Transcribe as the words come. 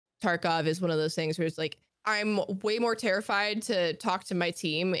Tarkov is one of those things where it's like, I'm way more terrified to talk to my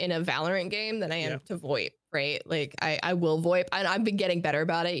team in a Valorant game than I am to VoIP, right? Like I will VoIP. I've been getting better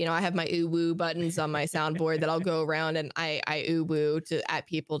about it. You know, I have my ooh woo buttons on my soundboard that I'll go around and I ooh woo at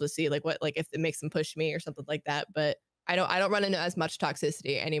people to see like what, like if it makes them push me or something like that. But I don't run into as much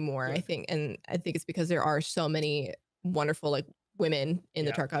toxicity anymore. I think it's because there are so many wonderful like women in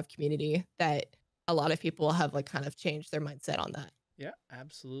the Tarkov community that a lot of people have like kind of changed their mindset on that. Yeah,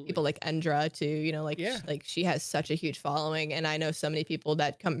 absolutely. People like Endra too, you know, like like she has such a huge following, and I know so many people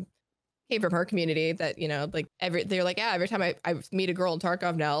that came from her community that, you know, like they're like, yeah, every time I meet a girl in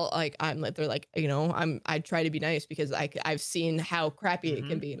Tarkov now, like they're like, you know, I try to be nice because I've seen how crappy it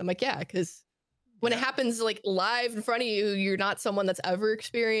can be, and I'm like, yeah, because when it happens like live in front of you, you're not someone that's ever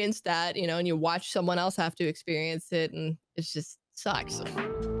experienced that, you know, and you watch someone else have to experience it, and it just sucks.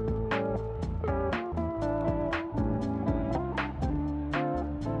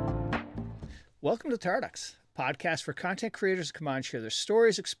 Welcome to Tarducks, podcast for content creators who come on and share their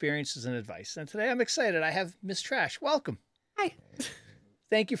stories, experiences, and advice. And today I'm excited. I have MsTrash. Welcome. Hi.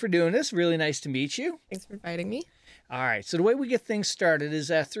 Thank you for doing this. Really nice to meet you. Thanks for inviting me. All right. So the way we get things started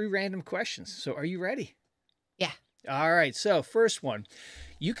is 3 random questions. So are you ready? Yeah. All right. So first one,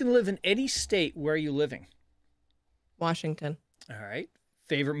 you can live in any state. Where are you living? Washington. All right.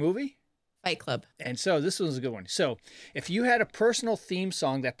 Favorite movie? Fight Club. And so this one's a good one. So if you had a personal theme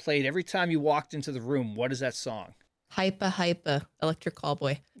song that played every time you walked into the room, what is that song? Hypa, Electric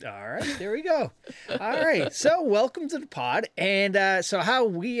Callboy. All right, there we go. All right, so welcome to the pod. And so how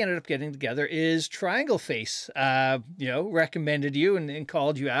we ended up getting together is TriangleFace, you know, recommended you and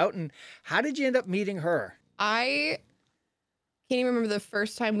called you out. And how did you end up meeting her? I can't even remember the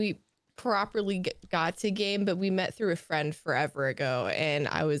first time we properly got to game, but we met through a friend forever ago. And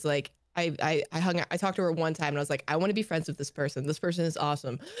I was like, I hung out, I talked to her one time and I was like, I want to be friends with this person. This person is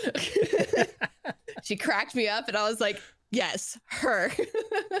awesome. She cracked me up and I was like, yes, her.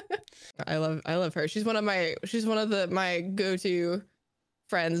 I love her. She's one of my go-to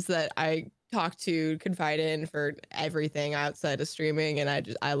friends that I talk to, confide in for everything outside of streaming.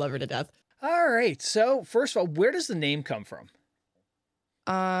 And I love her to death. All right. So first of all, where does the name come from?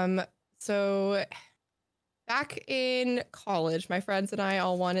 So back in college, my friends and I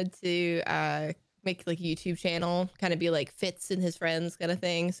all wanted to make like a YouTube channel, kind of be like Fitz and his friends kind of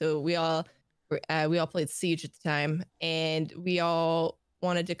thing. So we all played Siege at the time, and we all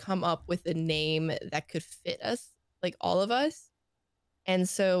wanted to come up with a name that could fit us, like all of us. And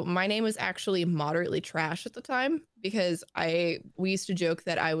so my name was actually Moderately Trash at the time because we used to joke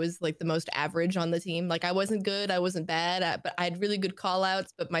that I was like the most average on the team. Like I wasn't good, I wasn't bad, but I had really good call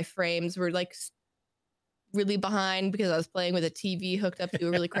outs, but my frames were like really behind because I was playing with a TV hooked up to a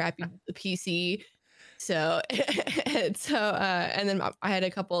really crappy PC. So, and then I had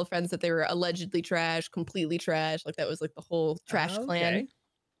a couple of friends that they were allegedly trash, completely trash. Like that was like the whole trash clan.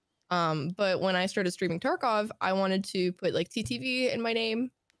 But when I started streaming Tarkov, I wanted to put like TTV in my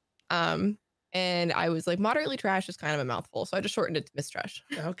name. And I was like, Moderately Trash is kind of a mouthful. So I just shortened it to MsTrash.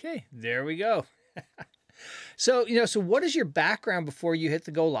 Okay, there we go. So, you know, so what is your background before you hit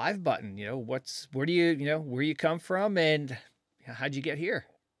the go live button? You know, where do you come from and how'd you get here?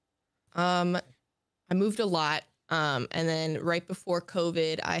 I moved a lot. And then right before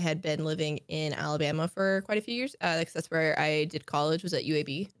COVID, I had been living in Alabama for quite a few years. Because that's where I did college, was at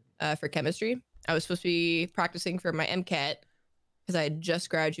UAB for chemistry. I was supposed to be practicing for my MCAT because I had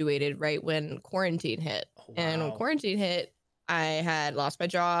just graduated right when quarantine hit. Oh, wow. And when quarantine hit, I had lost my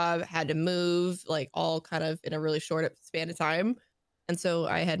job, had to move, like all kind of in a really short span of time. And so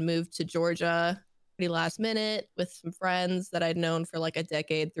I had moved to Georgia pretty last minute with some friends that I'd known for like a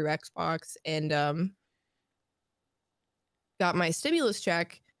decade through Xbox, and got my stimulus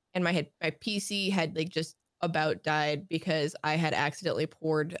check, and my PC had like just about died because I had accidentally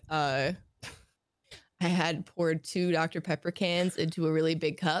poured I had poured 2 Dr. Pepper cans into a really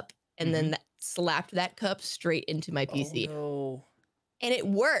big cup, and then slapped that cup straight into my PC. Oh, no. And it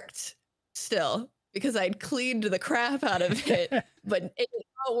worked still because I'd cleaned the crap out of it, but it did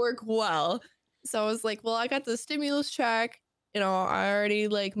not work well. So I was like, well, I got the stimulus check, you know, I already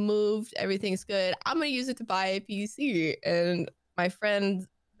like moved, everything's good. I'm going to use it to buy a PC. And my friend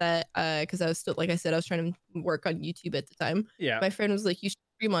that, cause I was still, like I said, I was trying to work on YouTube at the time. Yeah. My friend was like, you should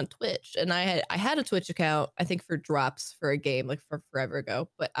stream on Twitch. And I had a Twitch account, I think for drops for a game, like for forever ago,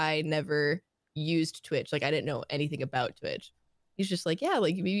 but I never used Twitch. Like I didn't know anything about Twitch. He's just like, yeah,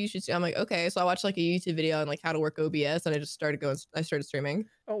 like maybe you should. I'm like, okay. So I watched like a YouTube video on like how to work OBS, and I started streaming.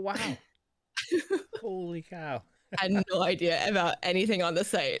 Oh, wow. Holy cow. I had no idea about anything on the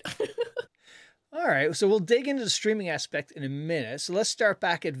site. All right, so we'll dig into the streaming aspect in a minute. So let's start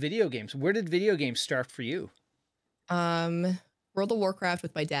back at video games. Where did video games start for you? World of Warcraft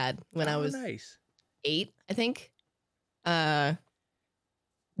with my dad when I Oh, was nice. 8, I think. Uh,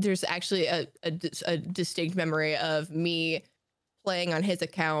 there's actually a distinct memory of me playing on his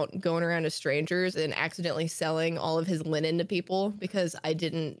account, going around to strangers and accidentally selling all of his linen to people because I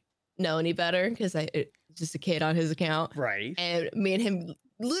didn't know any better because I was just a kid on his account. Right. And me and him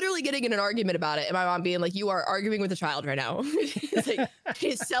literally getting in an argument about it. And my mom being like, "You are arguing with a child right now." It's like,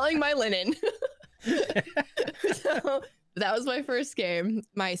 she's selling my linen. So that was my first game.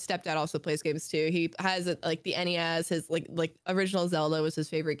 My stepdad also plays games too. He has like the NES. His like original Zelda was his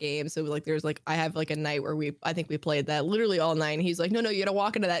favorite game. So like there's like I have like a night where I think we played that literally all night. And he's like, no, you gotta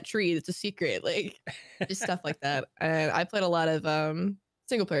walk into that tree. It's a secret. Like just stuff like that. And I played a lot of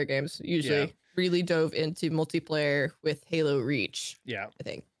single player games. Usually really dove into multiplayer with Halo Reach. Yeah, I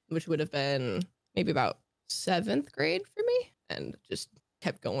think, which would have been maybe about 7th grade for me, and just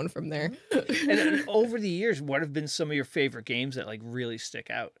kept going from there. And over the years, what have been some of your favorite games that like really stick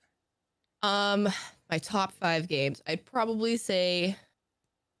out? My top 5 games, I'd probably say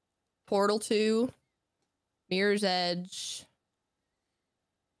Portal 2, Mirror's Edge,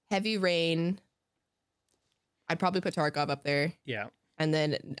 Heavy Rain. I'd probably put Tarkov up there. Yeah. And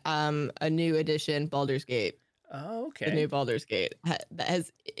then a new edition, Baldur's Gate. Oh, okay. The new Baldur's Gate that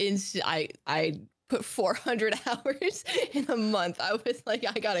has I put 400 hours in a month. I was like,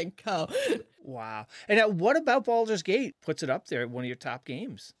 I gotta go. Wow. And now, what about Baldur's Gate puts it up there, one of your top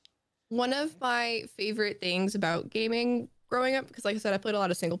games? One of my favorite things about gaming growing up, because like I said, I played a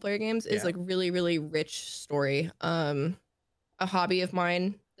lot of single player games, is like really, really rich story. A hobby of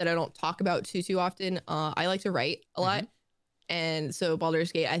mine that I don't talk about too often. I like to write a lot. And so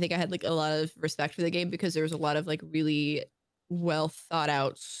Baldur's Gate, I think I had like a lot of respect for the game because there was a lot of like really well thought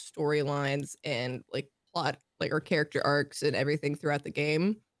out storylines and like plot, like or character arcs and everything throughout the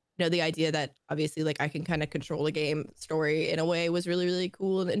game. You know, the idea that obviously like I can kind of control the game story in a way was really, really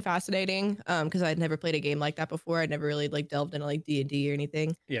cool and fascinating. Because I'd never played a game like that before. I'd never really like delved into like D&D or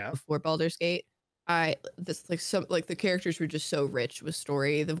anything before Baldur's Gate. The characters were just so rich with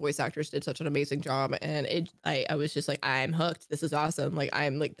story. The voice actors did such an amazing job, and I was just like, I'm hooked. This is awesome. Like I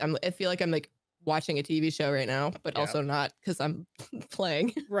feel like I'm like watching a TV show right now, but also not because I'm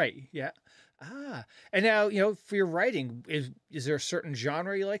playing. Right. Yeah. And now, you know, for your writing, is there a certain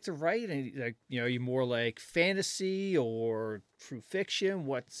genre you like to write? And like, you know, you more like fantasy or true fiction?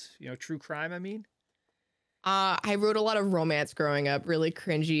 What's, you know, true crime, I mean? I wrote a lot of romance growing up, really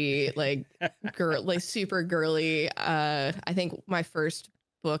cringy, like like super girly. I think my first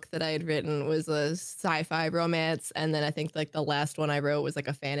book that I had written was a sci-fi romance, and then I think like the last one I wrote was like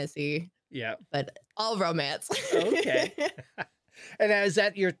a fantasy. Yeah, but all romance. Okay. And is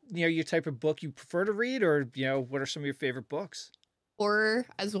that your, you know, your type of book you prefer to read, or, you know, what are some of your favorite books? Horror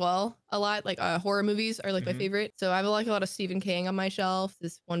as well, a lot. Like horror movies are like my favorite. So I have like a lot of Stephen King on my shelf.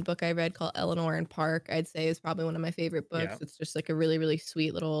 This one book I read called Eleanor and Park, I'd say is probably one of my favorite books. Yeah. It's just like a really, really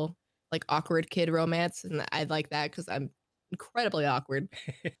sweet little like awkward kid romance, and I like that because I'm incredibly awkward.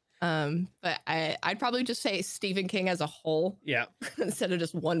 But I'd probably just say Stephen King as a whole. Yeah. Instead of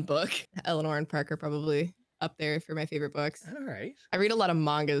just one book. Eleanor and Park are probably up there for my favorite books. All right. I read a lot of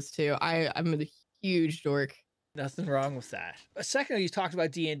mangas too. I'm a huge dork. Nothing wrong with that. A second ago, you talked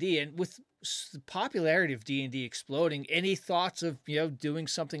about D&D, and with the popularity of D&D exploding, any thoughts of, you know, doing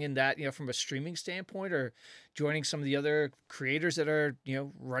something in that, you know, from a streaming standpoint, or joining some of the other creators that are, you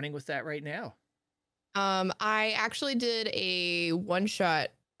know, running with that right now? I actually did a one shot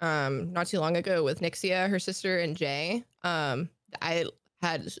not too long ago with Nixia, her sister, and Jay. I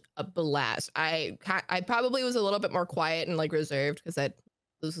had a blast. I probably was a little bit more quiet and like reserved because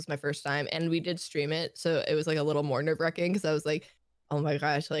this was my first time, and we did stream it, so it was like a little more nerve-wracking because I was like, oh my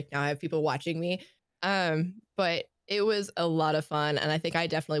gosh, like now I have people watching me. But it was a lot of fun, and I think I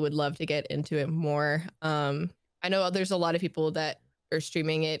definitely would love to get into it more. I know there's a lot of people that are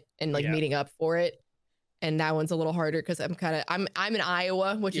streaming it and like meeting up for it, and that one's a little harder because I'm in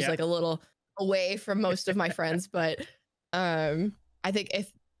Iowa, which is like a little away from most of my friends, but I think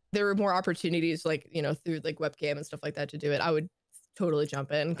if there were more opportunities, like, you know, through like webcam and stuff like that to do it, I would totally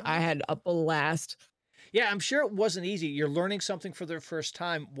jump in. I had a blast. Yeah, I'm sure it wasn't easy. You're learning something for the first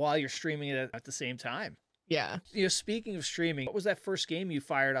time while you're streaming it at the same time. Yeah. You know, speaking of streaming, what was that first game you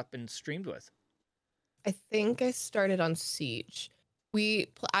fired up and streamed with? I think I started on Siege. We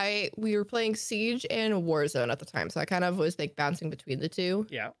were playing Siege and Warzone at the time, so I kind of was like bouncing between the two.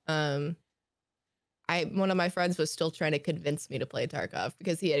 Yeah. One of my friends was still trying to convince me to play Tarkov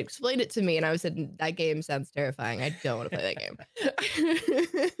because he had explained it to me, and I said, that game sounds terrifying. I don't want to play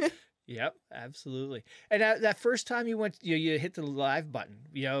that game. Yep, absolutely. And that first time you went, you hit the live button,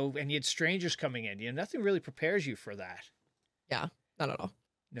 and you had strangers coming in, nothing really prepares you for that. Yeah, not at all.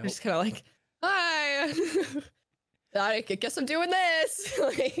 I'm No. just kind of like, hi. I guess I'm doing this.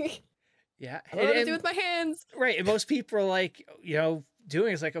 Like, Yeah. I don't know what to do with my hands. Right. And most people are like,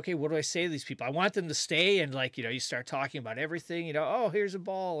 doing it's like, okay, what do I say to these people? I want them to stay. And like, you start talking about everything, oh, here's a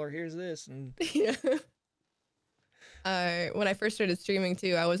ball or here's this. And Yeah. When I first started streaming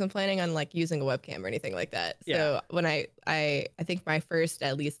too, I wasn't planning on like using a webcam or anything like that. Yeah. So when I think my first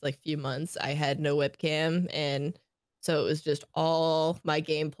at least like few months, I had no webcam, and so it was just all my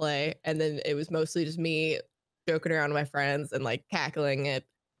gameplay, and then it was mostly just me joking around with my friends and like cackling at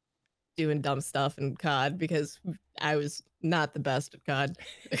doing dumb stuff in COD because I was not the best at COD.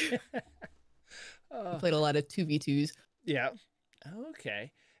 I played a lot of 2v2s. Yeah.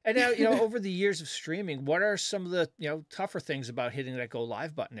 Okay. And now, over the years of streaming, what are some of the, tougher things about hitting that go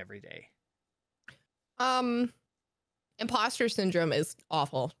live button every day? Imposter syndrome is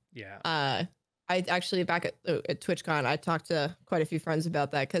awful. Yeah. I actually back at TwitchCon, I talked to quite a few friends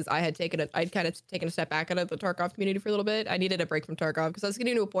about that because I'd kind of taken a step back out of the Tarkov community for a little bit. I needed a break from Tarkov because I was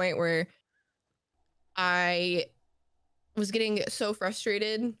getting to a point where I was getting so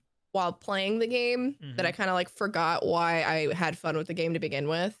frustrated while playing the game that I kind of like forgot why I had fun with the game to begin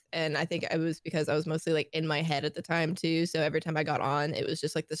with. And I think it was because I was mostly like in my head at the time too. So every time I got on, it was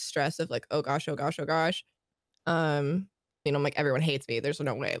just like the stress of like, oh gosh, oh gosh, oh gosh. I'm like, everyone hates me. There's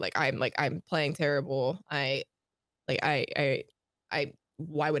no way. I'm playing terrible. I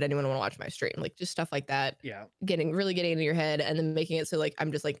why would anyone want to watch my stream? Like just stuff like that. Yeah. Really getting into your head and then making it so like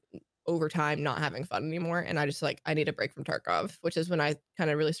I'm just like over time not having fun anymore. And I just like I need a break from Tarkov, which is when I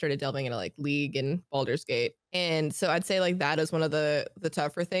kind of really started delving into like League and Baldur's Gate. And so I'd say like that is one of the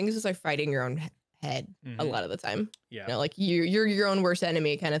tougher things is like fighting your own head a lot of the time. Yeah. Like you're your own worst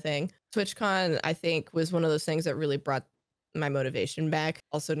enemy kind of thing. TwitchCon, I think, was one of those things that really brought my motivation back.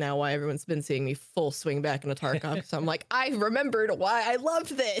 Also now why everyone's been seeing me full swing back into Tarkov. So I'm like, I remembered why I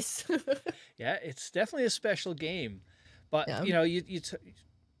loved this. Yeah, it's definitely a special game. But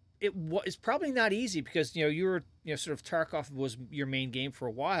it's probably not easy because you were sort of Tarkov was your main game for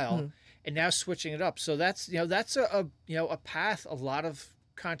a while, and now switching it up. So that's that's a path a lot of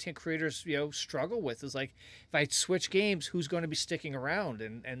content creators struggle with is like if I switch games, who's going to be sticking around,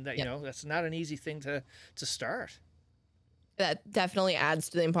 and that that's not an easy thing to start. That definitely adds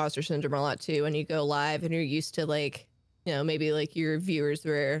to the imposter syndrome a lot too. When you go live and you're used to like maybe like your viewers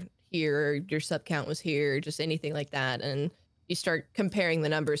were here, or your sub count was here, or just anything like that, and you start comparing the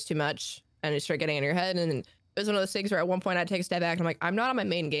numbers too much and you start getting in your head. And it was one of those things where at one point I'd take a step back and I'm like, I'm not on my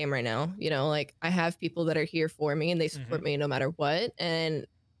main game right now. Like I have people that are here for me and they support me no matter what. And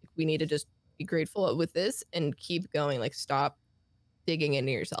we need to just be grateful with this and keep going. Like stop digging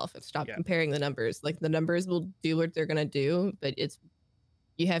into yourself and stop comparing the numbers. Like the numbers will do what they're going to do, but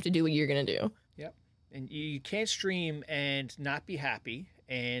you have to do what you're going to do. Yep. And you can't stream and not be happy.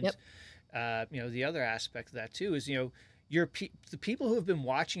 And, the other aspect of that too is, the people who have been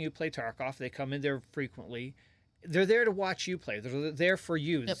watching you play Tarkov, they come in there frequently. They're there to watch you play. They're there for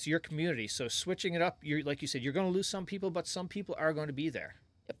you. It's your community. So switching it up, like you said, you're going to lose some people, but some people are going to be there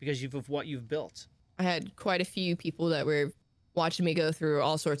because of what you've built. I had quite a few people that were watching me go through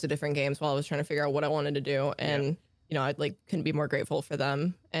all sorts of different games while I was trying to figure out what I wanted to do. And, I couldn't be more grateful for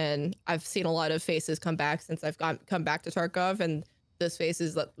them. And I've seen a lot of faces come back since I've come back to Tarkov, and those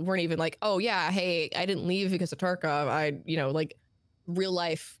faces that weren't even like, oh yeah, hey, I didn't leave because of Tarkov. I, like real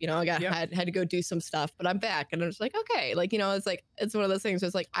life, I had to go do some stuff, but I'm back. And I'm just like, okay, it's one of those things where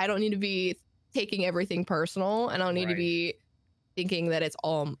it's like, I don't need to be taking everything personal. And I don't need to be thinking that it's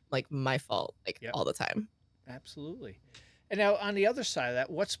all like my fault, all the time. Absolutely. And now on the other side of that,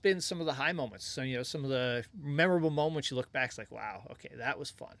 what's been some of the high moments? So, some of the memorable moments you look back, it's like, wow, okay, that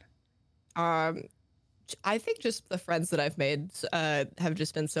was fun. I think just the friends that I've made have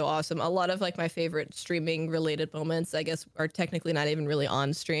just been so awesome. A lot of like my favorite streaming related moments, I guess, are technically not even really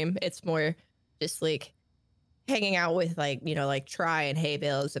on stream. It's more just like hanging out with like, like Try and Hay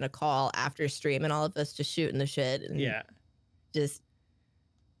Bales in a call after stream and all of us just shooting the shit. And just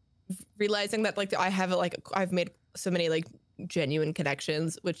realizing that like I've made so many like genuine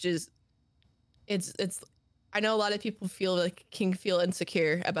connections, which is it's I know a lot of people can feel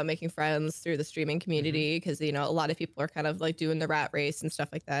insecure about making friends through the streaming community because a lot of people are kind of like doing the rat race and stuff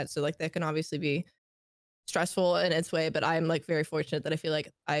like that. So like that can obviously be stressful in its way, but I'm like very fortunate that I feel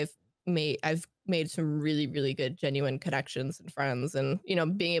like I've made some really, really good genuine connections and friends, and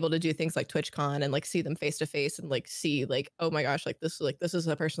being able to do things like TwitchCon and like see them face to face and like see like, oh my gosh, this is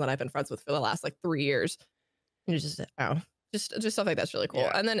a person that I've been friends with for the last like 3 years. And it's just just stuff like that's really cool.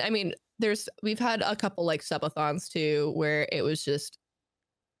 Yeah. And then I mean, we've had a couple like subathons too, where it was just,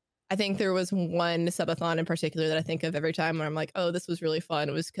 I think there was one subathon in particular that I think of every time when I'm like, oh, this was really fun.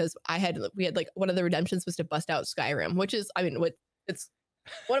 It was because we had like one of the redemptions was to bust out Skyrim, which is, I mean, it's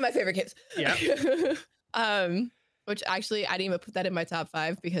one of my favorite games. Yeah. Which actually I didn't even put that in my top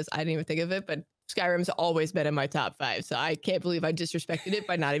 5 because I didn't even think of it, but Skyrim's always been in my top 5. So I can't believe I disrespected it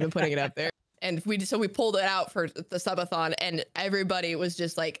by not even putting it up there. And we pulled it out for the subathon, and everybody was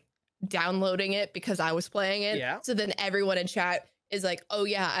just like downloading it because I was playing it. Yeah. So then everyone in chat is like, oh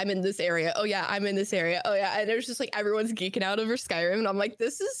yeah, I'm in this area. Oh yeah, I'm in this area. Oh yeah. And there's just like everyone's geeking out over Skyrim. And I'm like,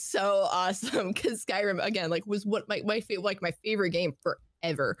 this is so awesome. Cause Skyrim again, like was what my favorite game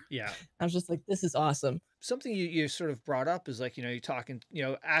forever. Yeah. I was just like, this is awesome. Something you sort of brought up is like, you're talking,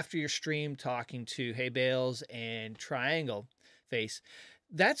 after your stream, talking to Hey Bales and TriangleFace.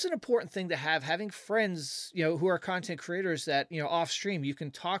 That's an important thing to have, having friends, who are content creators that, off stream, you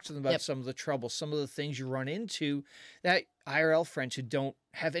can talk to them about some of the troubles, some of the things you run into that IRL friends who don't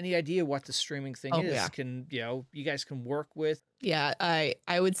have any idea what the streaming thing is can, you guys can work with. Yeah.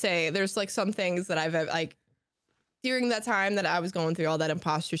 I would say there's like some things that I've like during that time that I was going through all that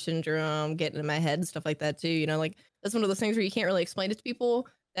imposter syndrome, getting in my head and stuff like that too, like that's one of those things where you can't really explain it to people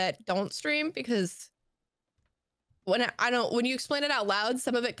that don't stream, because when you explain it out loud,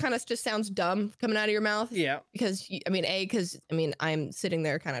 some of it kind of just sounds dumb coming out of your mouth. Yeah. Because I'm sitting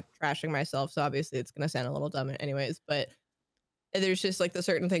there kind of trashing myself. So obviously it's going to sound a little dumb anyways, but there's just like the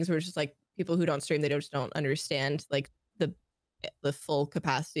certain things where it's just like people who don't stream, they just don't understand like the full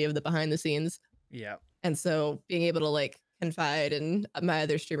capacity of the behind the scenes. Yeah. And so being able to like confide in my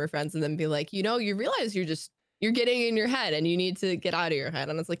other streamer friends and then be like, you realize you're getting in your head and you need to get out of your head.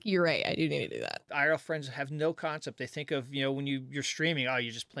 And it's like, you're right. I do need to do that. IRL friends have no concept. They think of, when you're streaming, oh,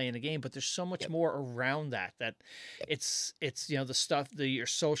 you're just playing the game, but there's so much more around that it's, the stuff, your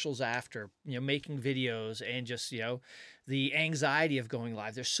socials after, making videos and just, the anxiety of going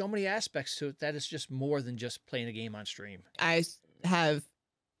live. There's so many aspects to it that it's just more than just playing a game on stream. I have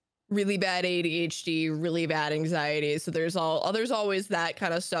really bad ADHD, really bad anxiety. So there's always that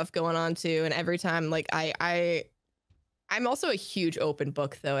kind of stuff going on too. And every time like I'm also a huge open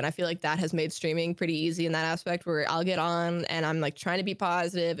book though. And I feel like that has made streaming pretty easy in that aspect where I'll get on and I'm like trying to be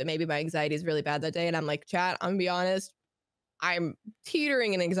positive and maybe my anxiety is really bad that day. And I'm like, chat, I'm gonna be honest, I'm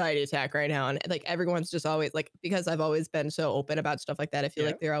teetering an anxiety attack right now. And like everyone's just always like, because I've always been so open about stuff like that, I feel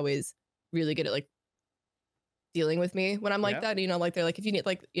like they're always really good at like dealing with me when I'm like that, like they're like, if you need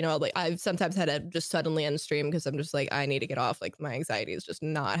like, like I've sometimes had to just suddenly end stream because I'm just like, I need to get off. Like my anxiety is just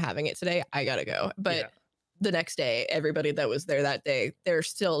not having it today. I gotta go. But the next day, everybody that was there that day, they're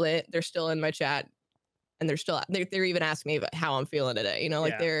still in my chat and they're even asking me about how I'm feeling today.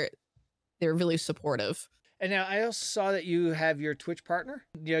 Like they're really supportive. And now I also saw that you have your Twitch partner.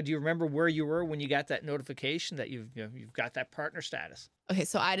 Do you remember where you were when you got that notification that you've got that partner status? Okay,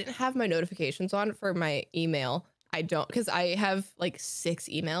 so I didn't have my notifications on for my email. I don't, because I have like 6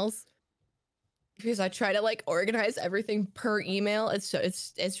 emails. Because I try to like organize everything per email. It's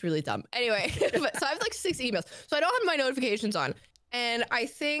really dumb. Anyway, so I have like 6 emails. So I don't have my notifications on. And I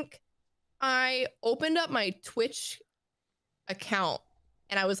think I opened up my Twitch account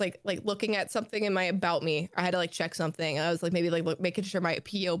and I was like looking at something in my about me. I had to like check something. And I was like maybe like making sure my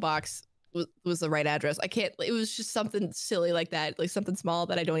PO box was the right address. It was just something silly like that, like something small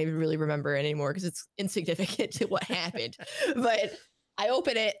that I don't even really remember anymore because it's insignificant to what happened. But I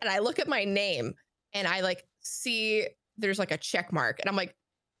open it and I look at my name and I like see there's like a check mark and I'm like,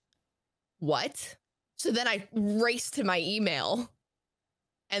 what? So then I race to my email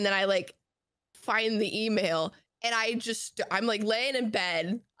and then I like find the email and I'm like laying in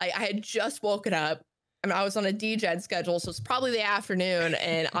bed. I had just woken up. I mean, I was on a DGen schedule, so it's probably the afternoon,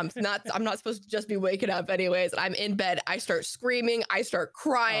 and I'm not supposed to just be waking up anyways. I'm in bed. I start screaming. I start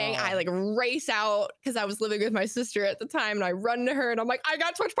crying. I like race out because I was living with my sister at the time, and I run to her, and I'm like, I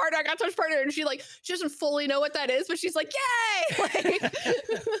got Twitch partner. And she doesn't fully know what that is, but she's like, yay! Like,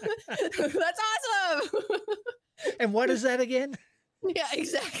 that's awesome. And what is that again? Yeah,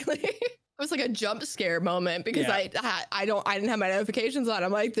 exactly. It was like a jump scare moment because I didn't have my notifications on.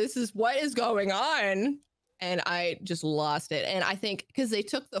 I'm like, what is going on? And I just lost it. And I think because they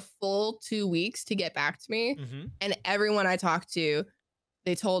took the full 2 weeks to get back to me, and everyone I talked to,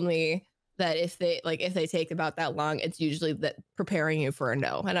 they told me that if they take about that long, it's usually that preparing you for a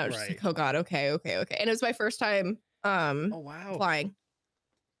no. And I was just like, oh God, okay. And it was my first time applying.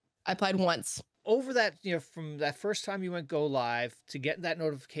 I applied once. Over that, from that first time you went go live to get that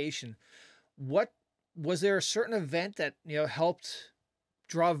notification, what was there a certain event that helped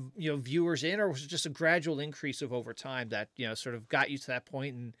draw, viewers in, or was it just a gradual increase of over time that, sort of got you to that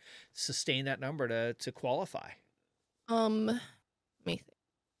point and sustained that number to qualify? Let me think.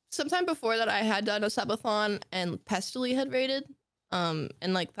 Sometime before that, I had done a subathon and Pestily had raided. And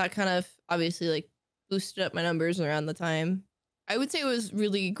like that kind of obviously like boosted up my numbers around the time. I would say it was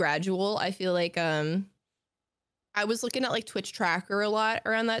really gradual. I feel like I was looking at like Twitch tracker a lot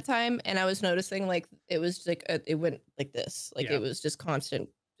around that time, and I was noticing like it was like it went like this, like it was just constant,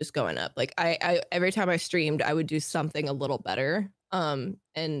 just going up. Like I every time I streamed, I would do something a little better, and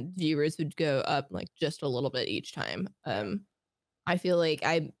viewers would go up like just a little bit each time. I feel like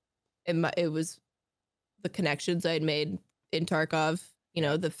it was the connections I'd made in Tarkov,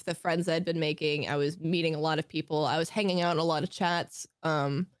 the friends I'd been making. I was meeting a lot of people. I was hanging out in a lot of chats.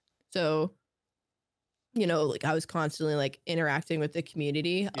 So, like I was constantly like interacting with the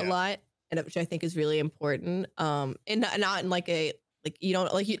community a lot, and which I think is really important. And not in like a, like, you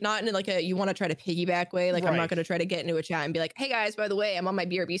don't like, not in like a, you want to try to piggyback way. Like, I'm not going to try to get into a chat and be like, hey guys, by the way, I'm on my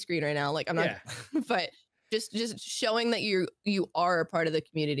BRB screen right now. Like, I'm not, but just showing that you are a part of the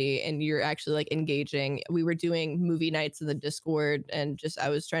community and you're actually like engaging. We were doing movie nights in the Discord, and I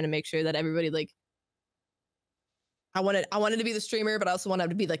was trying to make sure that everybody, like, I wanted to be the streamer, but I also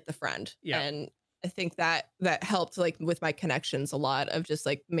wanted to be like the friend. And I think that helped like with my connections a lot, of just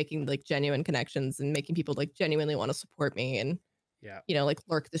like making like genuine connections and making people like genuinely want to support me and like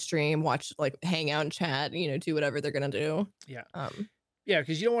lurk the stream, watch, like hang out and chat, do whatever they're gonna do. Yeah,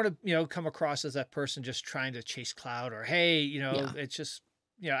 because you don't want to, come across as that person just trying to chase clout, or hey, it's just,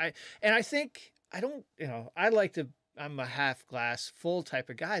 I think I'm a half glass full type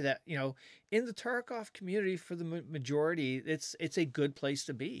of guy that, in the Tarkov community, for the majority, it's a good place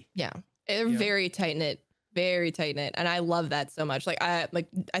to be. Yeah. They're very tight knit, and I love that so much. Like I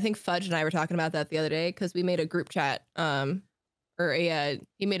think Fudge and I were talking about that the other day, because we made a group chat,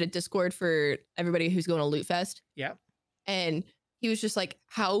 he made a Discord for everybody who's going to Loot Fest. Yeah. And he was just like,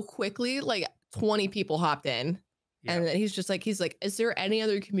 how quickly like 20 people hopped in. And then he's like, is there any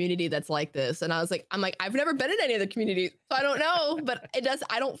other community that's like this? And I'm like, I've never been in any other community, so I don't know, but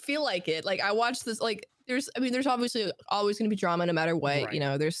I don't feel like it. Like I watched this, like there's obviously always going to be drama no matter what,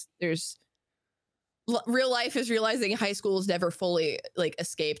 there's real life is realizing high school is never fully like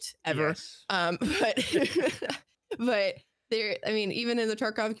escaped ever. But there, even in the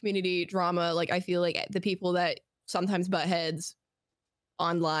Tarkov community, drama, like I feel like the people that sometimes butt heads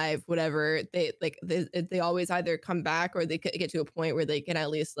on live, whatever, they always either come back or they get to a point where they can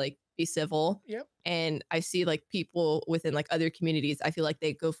at least like be civil. And I see like people within like other communities, I feel like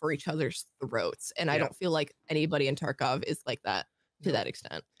they go for each other's throats, and I don't feel like anybody in Tarkov is like that to that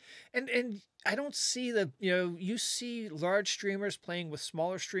extent. And I don't see you see large streamers playing with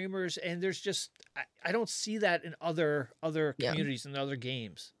smaller streamers, and there's just I don't see that in other communities and other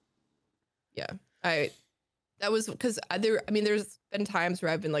games. That was because there's been times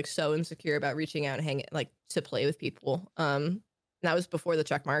where I've been like so insecure about reaching out and hanging, like, to play with people. And that was before the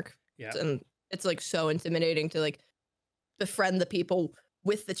check mark. And it's like so intimidating to like befriend the people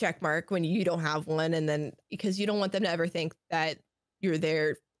with the check mark when you don't have one. And then because you don't want them to ever think that you're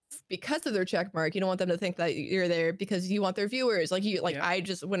there because of their check mark. You don't want them to think that you're there because you want their viewers. Like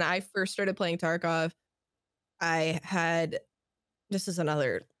when I first started playing Tarkov, this is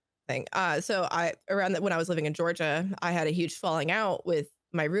another thing. So when I was living in Georgia, I had a huge falling out with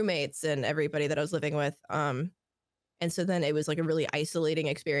my roommates and everybody that I was living with. And so then it was like a really isolating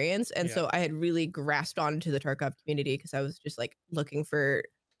experience. And so I had really grasped onto the Tarkov community because I was just like looking for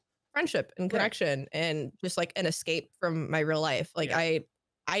friendship and connection and just like an escape from my real life. Like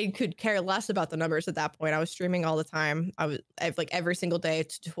I could care less about the numbers at that point. I was streaming all the time. I was like every single day,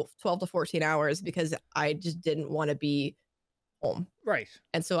 12 to 14 hours, because I just didn't want to be home.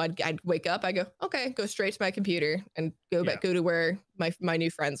 And so I'd wake up, I go straight to my computer and go to where my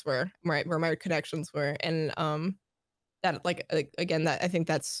new friends were, where my connections were. And that again, that I think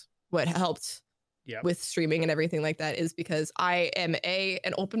that's what helped with streaming and everything like that, is because I am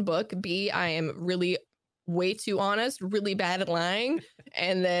an open book, B, I am really way too honest, really bad at lying,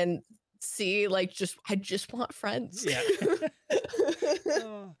 and then C, like I just want friends.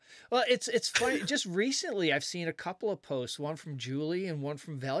 Well, it's funny. Just recently, I've seen a couple of posts, one from Julie and one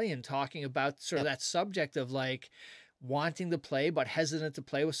from Valiant, talking about sort of that subject of like wanting to play but hesitant to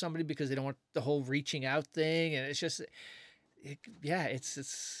play with somebody because they don't want the whole reaching out thing, and it's just,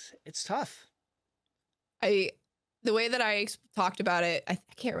 it's tough. The way that I talked about it, I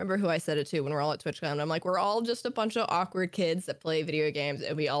can't remember who I said it to when we're all at TwitchCon. I'm like, we're all just a bunch of awkward kids that play video games,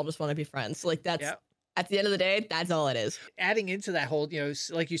 and we all just want to be friends. So like that's. At the end of the day, that's all it is. Adding into that whole,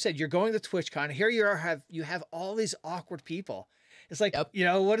 like you said, you're going to TwitchCon. Here you have all these awkward people. It's like, Yep. you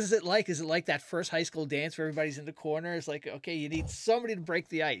know, what is it like? Is it like that first high school dance where everybody's in the corner? It's like, okay, you need somebody to break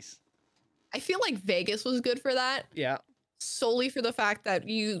the ice. I feel like Vegas was good for that. Yeah. Solely for the fact that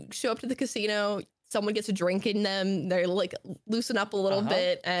you show up to the casino, someone gets a drink in them, they're like loosen up a little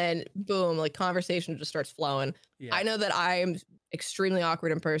bit, and boom, like conversation just starts flowing. Yeah. I know that I'm extremely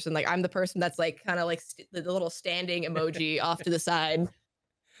awkward in person. Like I'm the person that's like kind of like the little standing emoji off to the side,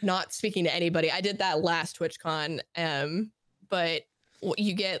 not speaking to anybody. I did that last TwitchCon, but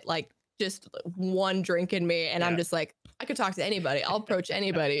you get like just one drink in me, and I'm just like, I could talk to anybody. I'll approach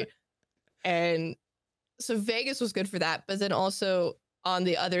anybody. And so Vegas was good for that. But then also on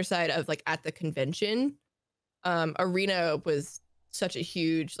the other side of like at the convention, Arena was such a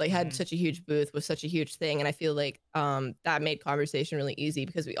huge, like had such a huge booth, was such a huge thing. And I feel like that made conversation really easy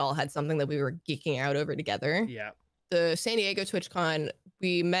because we all had something that we were geeking out over together. Yeah. The San Diego TwitchCon,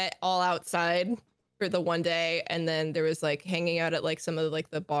 we met all outside for the one day, and then there was like hanging out at like some of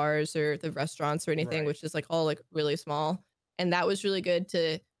like the bars or the restaurants or anything, which is like all like really small. And that was really good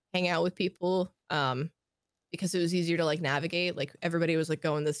to hang out with people because it was easier to like navigate. Like everybody was like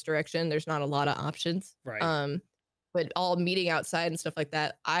going this direction. There's not a lot of options. But all meeting outside and stuff like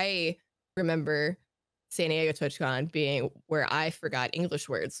that. I remember San Diego TwitchCon being where I forgot English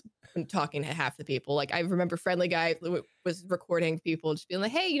words when talking to half the people. Like I remember Friendly Guy was recording people just being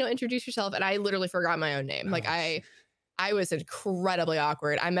like, hey, you know, introduce yourself. And I literally forgot my own name. Like I was incredibly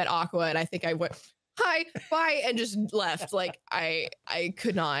awkward. I met Aqua and I think I went, hi, bye, and just left. Like I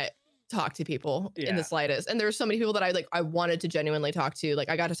could not talk to people in the slightest. And there were so many people that I wanted to genuinely talk to. Like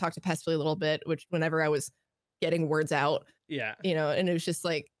I got to talk to Pestily a little bit, which whenever I was getting words out, you know, and it was just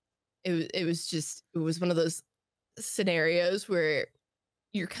like, it was one of those scenarios where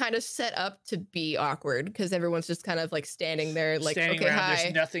you're kind of set up to be awkward because everyone's just kind of like standing there, like, okay, around, hi.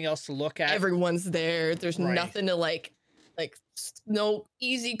 there's nothing else to look at. Everyone's there. There's nothing to like no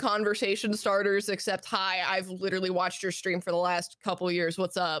easy conversation starters except hi, I've literally watched your stream for the last couple years.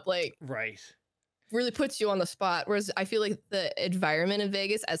 What's up? Like, really puts you on the spot. Whereas I feel like the environment in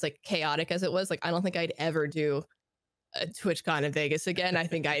Vegas, as like chaotic as it was, like I don't think I'd ever do a TwitchCon in Vegas again. I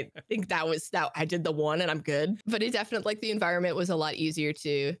think that was that I did the one and I'm good. But it definitely, like, the environment was a lot easier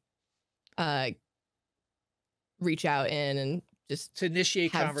to reach out in and just to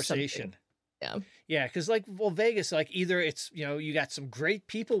initiate conversation. Something. Yeah, because like, well, Vegas, like either it's, you know, you got some great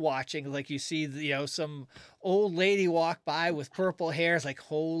people watching, like you see, you know, some old lady walk by with purple hair, it's like,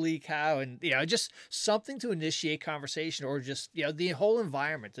 holy cow, and you know, just something to initiate conversation, or just, you know, the whole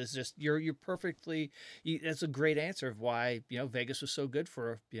environment is just you're perfectly. That's a great answer of why, you know, Vegas was so good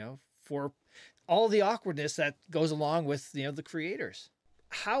for, you know, for all the awkwardness that goes along with, you know, the creators.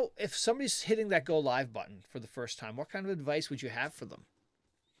 How, if somebody's hitting that go live button for the first time, what kind of advice would you have for them?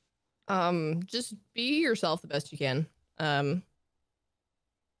 Just be yourself the best you can. I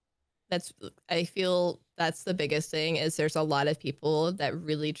feel that's the biggest thing, is there's a lot of people that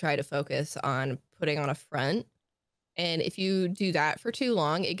really try to focus on putting on a front. And if you do that for too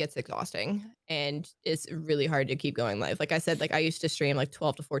long, it gets exhausting and it's really hard to keep going live. Like I said, like I used to stream like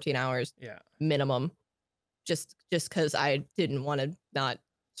 12 to 14 hours minimum, just because I didn't want to not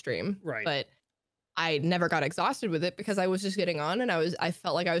stream. But I never got exhausted with it because I was just getting on and I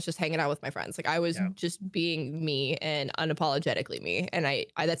felt like I was just hanging out with my friends. Like I was just being me and unapologetically me. And I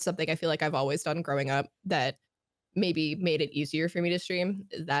that's something I feel like I've always done growing up that maybe made it easier for me to stream.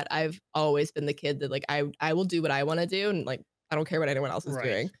 That I've always been the kid that like I will do what I want to do, and like I don't care what anyone else is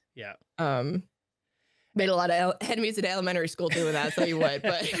doing. Made a lot of enemies in elementary school doing that, so you would,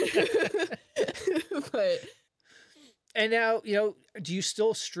 but And now, you know, do you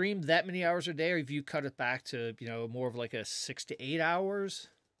still stream that many hours a day, or have you cut it back to, you know, more of like a 6 to 8 hours?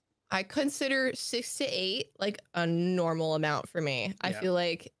 I consider 6 to 8 like a normal amount for me. I feel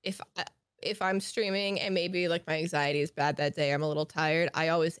like if I'm streaming and maybe like my anxiety is bad that day, I'm a little tired, I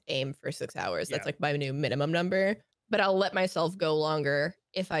always aim for 6 hours. That's like my new minimum number. But I'll let myself go longer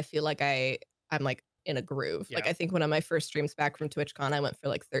if I feel like I'm like in a groove. Like I think one of my first streams back from TwitchCon, I went for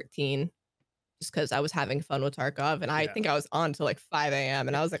like 13. Just because I was having fun with Tarkov, and I think I was on till like 5 a.m.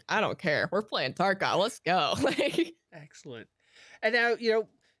 and I was like, I don't care. We're playing Tarkov. Let's go. Like, excellent. And now, you know,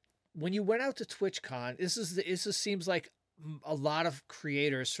 when you went out to TwitchCon, this seems like a lot of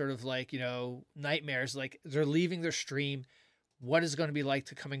creators sort of like, you know, nightmares. Like they're leaving their stream. What is it going to be like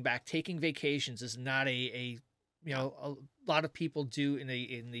to coming back? Taking vacations is not a you know, a lot of people do in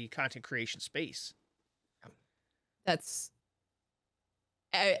the content creation space.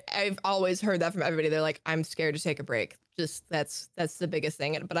 I've always heard that from everybody. They're like, I'm scared to take a break. Just that's the biggest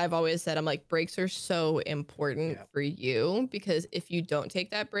thing. But I've always said, I'm like, breaks are so important for you, because if you don't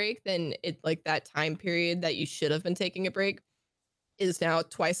take that break, then it like that time period that you should have been taking a break is now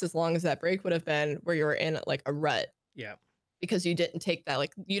twice as long as that break would have been, where you were in like a rut Yeah. because you didn't take that,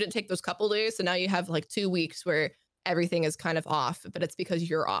 like you didn't take those couple days. So now you have like 2 weeks where everything is kind of off, but it's because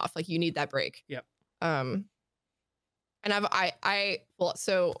you're off. Like you need that break. Yep. Um, and well,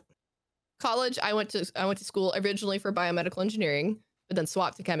 so college, I went to school originally for biomedical engineering, but then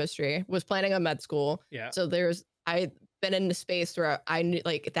swapped to chemistry. Was planning on med school. Yeah. So I've been in a space where I knew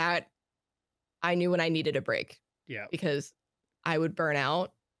like that. I knew when I needed a break. Yeah. Because I would burn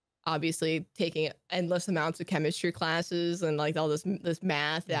out. Obviously, taking endless amounts of chemistry classes and like all this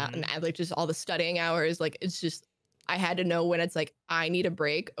math and like just all the studying hours. Like it's just, I had to know when it's like I need a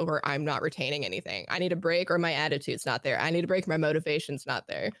break or I'm not retaining anything. I need a break or my attitude's not there. I need a break, my motivation's not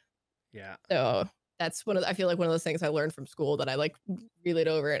there. Yeah. So that's I feel like one of those things I learned from school that I like relayed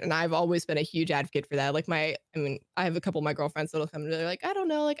over it. And I've always been a huge advocate for that. Like I have a couple of my girlfriends that'll come and they're like, I don't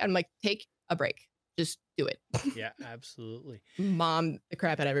know. Like, I'm like, take a break. Just do it. Yeah, absolutely. Mom the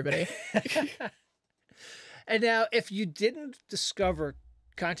crap at everybody. And now, if you didn't discover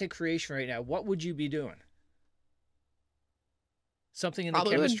content creation right now, what would you be doing? Something in the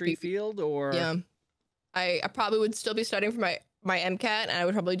chemistry field, or? Yeah, I probably would still be studying for my MCAT, and I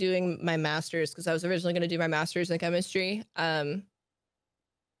would probably doing my master's because I was originally going to do my master's in chemistry. Because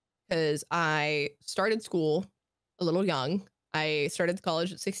I started school a little young. I started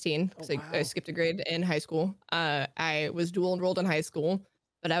college at 16 because I skipped a grade in high school. I was dual enrolled in high school,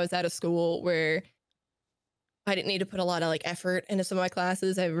 but I was at a school where I didn't need to put a lot of like effort into some of my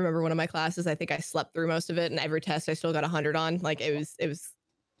classes. I remember one of my classes, I think I slept through most of it, and every test I still got 100 on. Like it was,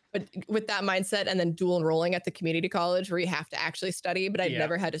 but with that mindset and then dual enrolling at the community college where you have to actually study, but I'd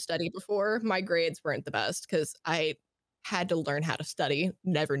never had to study before. My grades weren't the best because I had to learn how to study,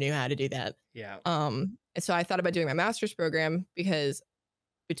 never knew how to do that. Yeah. And so I thought about doing my master's program because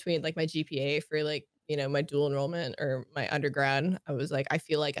between like my GPA for like, you know, my dual enrollment or my undergrad, I was like, I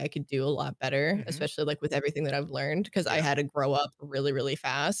feel like I could do a lot better, especially like with everything that I've learned because I had to grow up really, really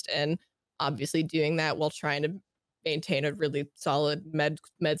fast. And obviously doing that while trying to maintain a really solid med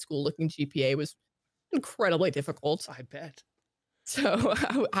school looking GPA was incredibly difficult. I bet. So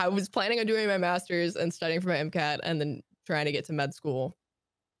I was planning on doing my master's and studying for my MCAT and then trying to get to med school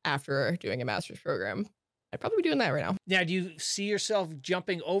after doing a master's program. I'd probably be doing that right now. Now, do you see yourself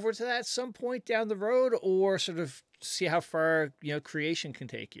jumping over to that at some point down the road, or sort of see how far, you know, creation can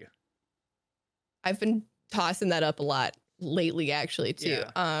take you? I've been tossing that up a lot lately, actually, too.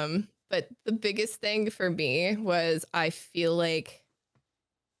 Yeah. But the biggest thing for me was I feel like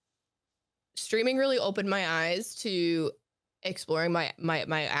streaming really opened my eyes to exploring my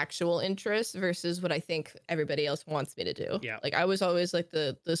actual interests versus what I think everybody else wants me to do. Yeah. Like I was always like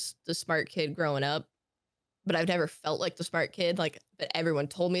the smart kid growing up, but I've never felt like the smart kid, like that everyone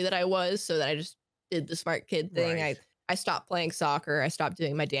told me that I was, so that I just did the smart kid thing. Right. I stopped playing soccer. I stopped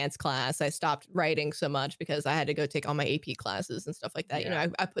doing my dance class. I stopped writing so much because I had to go take all my AP classes and stuff like that. Yeah. You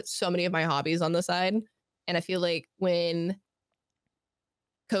know, I put so many of my hobbies on the side, and I feel like when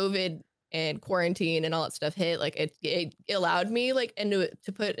COVID and quarantine and all that stuff hit, like it allowed me like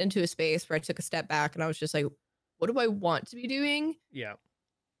to put into a space where I took a step back and I was just like, what do I want to be doing? Yeah.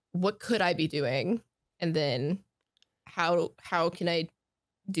 What could I be doing? And then how can I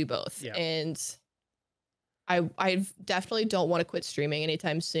do both? Yeah. And I definitely don't want to quit streaming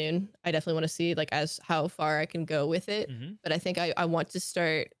anytime soon. I definitely want to see like how far I can go with it. But I think I want to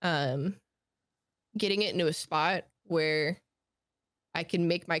start getting it into a spot where I can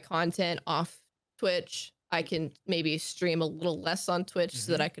make my content off Twitch. I can maybe stream a little less on Twitch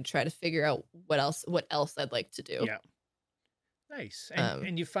so that I could try to figure out what else I'd like to do. Yeah. Nice.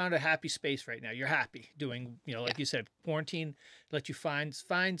 And you found a happy space right now. You're happy doing, you know, like you said, quarantine let you find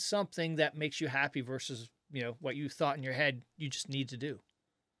something that makes you happy versus, you know, what you thought in your head you just need to do.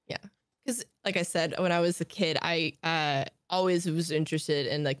 Yeah. Because like I said, when I was a kid, I always was interested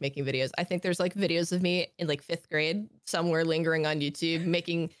in like making videos. I think there's like videos of me in like 5th grade somewhere lingering on YouTube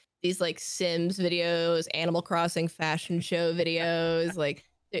making these like Sims videos, Animal Crossing fashion show videos. Like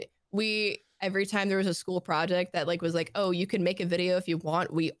every time there was a school project that like was like, oh, you can make a video if you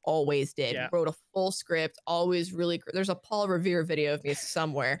want, we always did. Yeah. Wrote a full script, always really. There's a Paul Revere video of me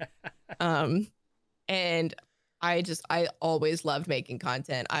somewhere, and I always loved making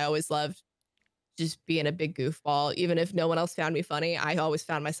content. I always loved just being a big goofball. Even if no one else found me funny, I always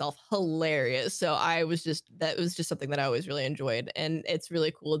found myself hilarious. So that was just something that I always really enjoyed. And it's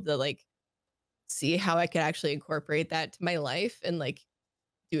really cool to like see how I could actually incorporate that to my life and like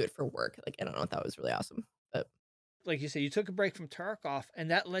do it for work. Like, I don't know, that was really awesome. But like you said, you took a break from Tarkov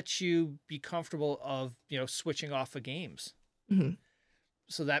and that lets you be comfortable of, you know, switching off of games.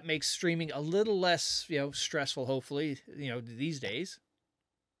 So that makes streaming a little less, stressful, hopefully, these days.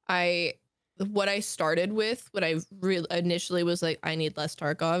 What I started with, what I really initially was like, I need less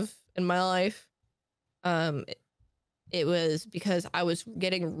Tarkov in my life. It was because I was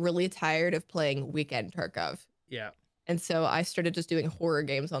getting really tired of playing weekend Tarkov. Yeah. And so I started just doing horror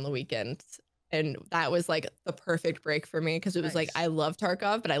games on the weekends. And that was like the perfect break for me because it was like, I love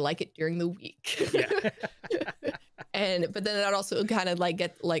Tarkov, but I like it during the week. Yeah. But then that also kind of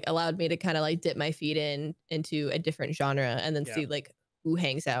like allowed me to kind of like dip my feet into a different genre and then see like who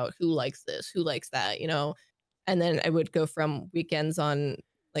hangs out, who likes this, who likes that, and then I would go from weekends on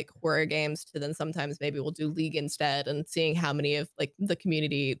like horror games to then sometimes maybe we'll do League instead, and seeing how many of like the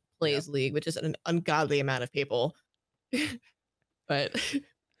community plays League, which is an ungodly amount of people. But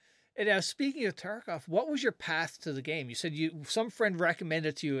and now, speaking of Tarkov, what was your path to the game? You said some friend recommended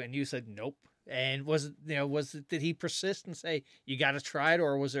it to you and you said nope. And did he persist and say you got to try it,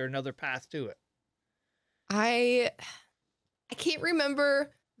 or was there another path to it? I can't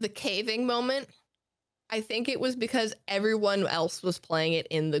remember the caving moment. I think it was because everyone else was playing it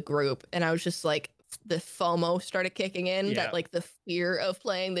in the group, and I was just like, the FOMO started kicking in, that like the fear of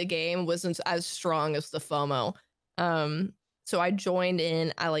playing the game wasn't as strong as the FOMO. So I joined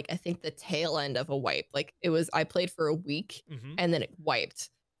in I think the tail end of a wipe. Like I played for a week and then it wiped.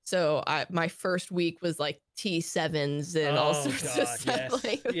 So my first week was like T7s and all sorts of stuff.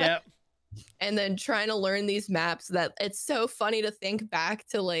 Yes. And then trying to learn these maps, that it's so funny to think back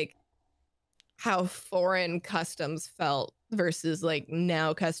to like how foreign customs felt versus like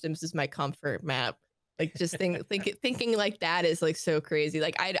now customs is my comfort map. Like just thinking like that is like so crazy.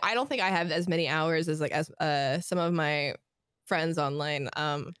 Like I don't think I have as many hours as some of my friends online.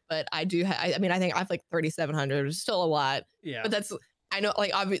 But I do I mean I think I have like 3,700, which is still a lot. Yeah. But I know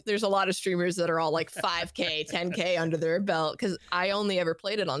like there's a lot of streamers that are all like 5K, 10K under their belt, because I only ever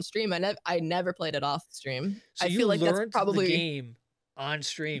played it on stream. I never played it off stream. So I feel like that's probably the game on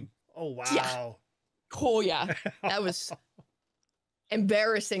stream. Oh wow. Yeah. Oh yeah. That was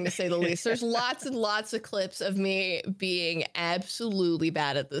embarrassing to say the least. There's lots and lots of clips of me being absolutely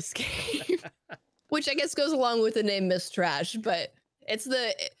bad at this game, which I guess goes along with the name MsTrash, but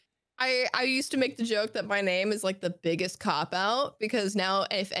I used to make the joke that my name is like the biggest cop out, because now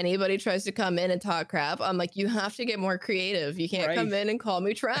if anybody tries to come in and talk crap, I'm like, you have to get more creative. You can't come in and call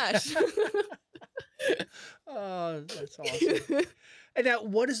me trash. Oh, that's awesome. And now,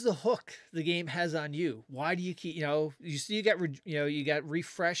 what is the hook the game has on you? Why do you keep, you see you got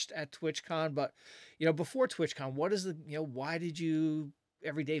refreshed at TwitchCon, but before TwitchCon, what is why did you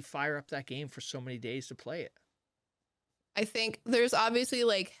every day fire up that game for so many days to play it? I think there's obviously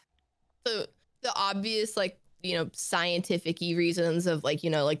like the obvious like scientific-y reasons of like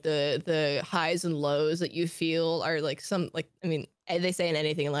like the highs and lows that you feel are like some like, I mean, they say in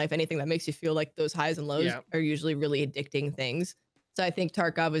anything in life, anything that makes you feel like those highs and lows are usually really addicting things. So I think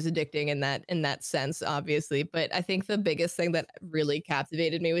Tarkov is addicting in that sense, obviously. But I think the biggest thing that really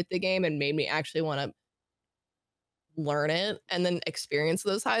captivated me with the game and made me actually want to learn it and then experience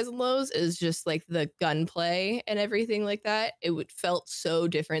those highs and lows is just like the gunplay and everything like that. It felt so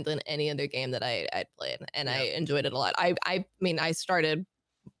different than any other game that I'd played, and I enjoyed it a lot. I mean, I started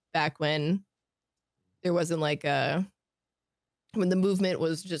back when there wasn't like when the movement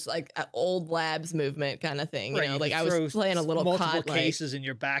was just like an old labs movement kind of thing, right, like I was playing a little multiple COD, cases in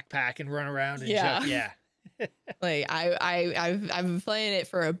your backpack and run around and like I've been playing it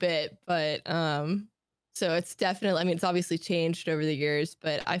for a bit, but so it's definitely, I mean, it's obviously changed over the years,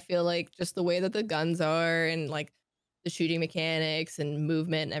 but I feel like just the way that the guns are and like the shooting mechanics and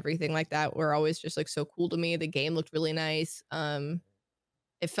movement and everything like that were always just like so cool to me. The game looked really nice.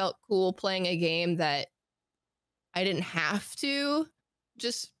 It felt cool playing a game that I didn't have to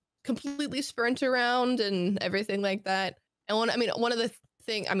just completely sprint around and everything like that. And one of the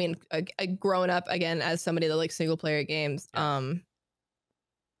thing, I mean, growing up again as somebody that likes single player games,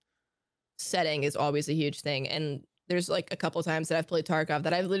 setting is always a huge thing. And there's like a couple times that I've played Tarkov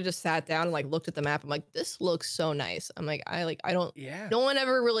that I've literally just sat down and like looked at the map. I'm like, this looks so nice. I'm like, I don't, no one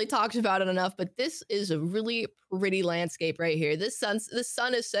ever really talks about it enough, but this is a really pretty landscape right here. The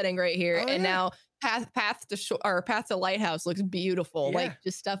sun is setting right here. And now path to shore or path to lighthouse looks beautiful. Like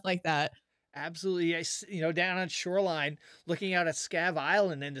just stuff like that. Absolutely. Down on shoreline, looking out at Scav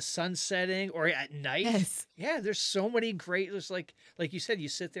Island and the sun setting, or at night. Yeah, there's so many great, there's like you said, you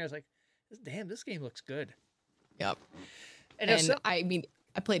sit there, it's like, damn, this game looks good. Yep. And I mean,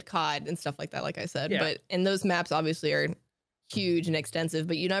 I played COD and stuff like that, like I said, and those maps obviously are huge and extensive,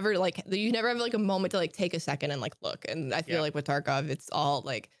 but you never have like a moment to like take a second and like look. And I feel like with Tarkov, it's all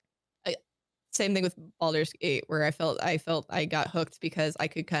like same thing with Baldur's Gate, where I felt I got hooked because I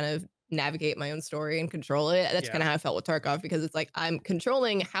could kind of navigate my own story and control it. That's kind of how I felt with Tarkov, because it's like I'm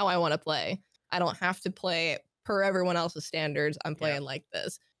controlling how I want to play. I don't have to play per everyone else's standards. I'm playing like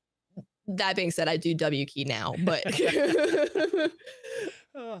this. That being said, I do W key now, but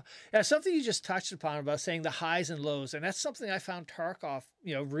yeah, something you just touched upon about saying the highs and lows, and that's something I found Tarkov,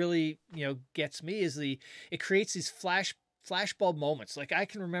 really, gets me, is it creates these flashbulb moments. Like I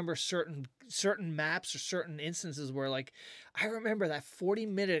can remember certain maps or certain instances where, like, I remember that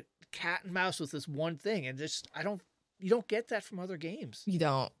 40-minute cat and mouse with this one thing, and just you don't get that from other games. You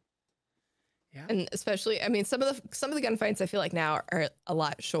don't. Yeah. And especially, I mean, some of the gunfights I feel like now are a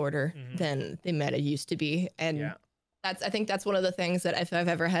lot shorter than they might have used to be. And I think that's one of the things that if I've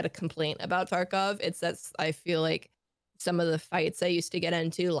ever had a complaint about Tarkov, it's that I feel like some of the fights I used to get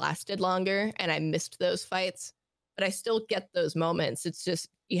into lasted longer, and I missed those fights, but I still get those moments. It's just,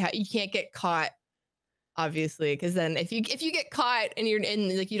 you can't get caught, obviously, because then if you get caught and you're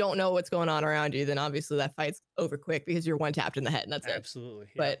in, like, you don't know what's going on around you, then obviously that fight's over quick because you're one tapped in the head and that's it. Absolutely.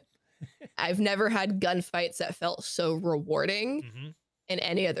 But I've never had gunfights that felt so rewarding in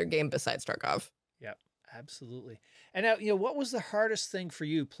any other game besides Tarkov. Yep, absolutely. And now, what was the hardest thing for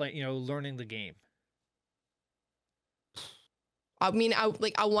you learning the game? I mean, I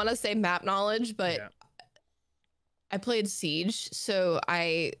want to say map knowledge, but I played Siege, so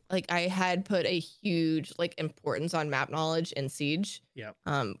I had put a huge importance on map knowledge in Siege. Yeah.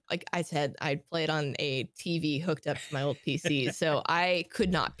 Like I said, I played on a TV hooked up to my old PC, so I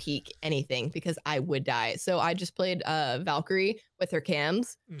could not peek anything because I would die. So I just played Valkyrie with her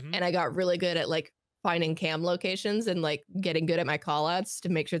cams, and I got really good at finding cam locations and getting good at my callouts to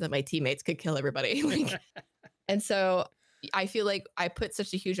make sure that my teammates could kill everybody. And so I feel like I put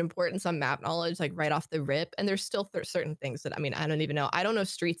such a huge importance on map knowledge, right off the rip. And there's still certain things that, I mean, I don't even know. I don't know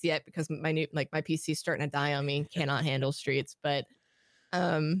streets yet because my my PC's starting to die on me. Cannot handle streets. But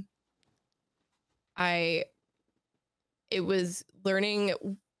it was learning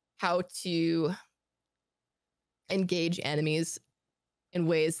how to engage enemies in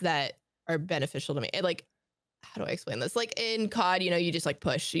ways that are beneficial to me. How do I explain this? In COD, you just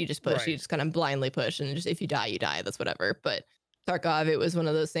push, you just kind of blindly push, and just if you die, you die. That's whatever. But Tarkov, it was one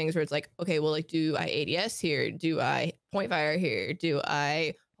of those things where it's okay, well, do I ADS here? Do I point fire here? Do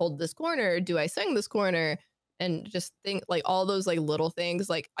I hold this corner? Do I swing this corner? And just think all those little things.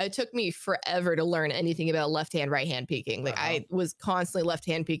 It took me forever to learn anything about left hand, right hand peeking. I was constantly left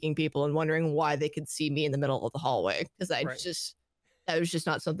hand peeking people and wondering why they could see me in the middle of the hallway, because that was just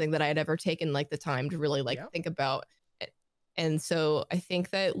not something that I had ever taken the time to really think about. And so I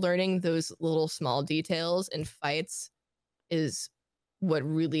think that learning those little small details in fights is what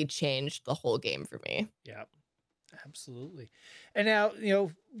really changed the whole game for me. Yeah, absolutely. And now,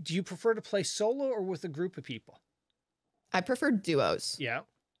 do you prefer to play solo or with a group of people? I prefer duos. Yeah.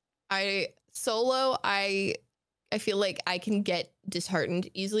 I feel like I can get disheartened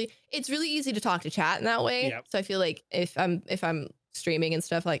easily. It's really easy to talk to chat in that way. Yep. So I feel like if I'm streaming and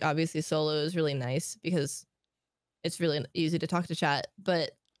stuff, obviously solo is really nice because it's really easy to talk to chat,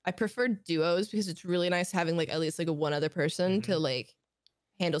 but I prefer duos because it's really nice having at least a one other person to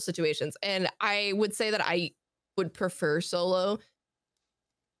handle situations. And I would say that I would prefer solo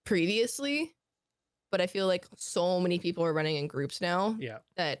previously, but I feel like so many people are running in groups now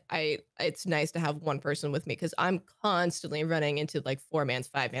that it's nice to have one person with me, because I'm constantly running into 4-mans,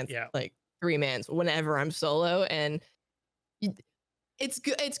 5-mans, 3-mans whenever I'm solo. And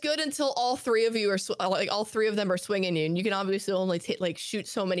it's good until all three of you are all three of them are swinging you, and you can obviously only shoot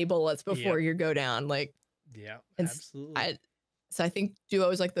so many bullets before you go down. Absolutely. So I think duo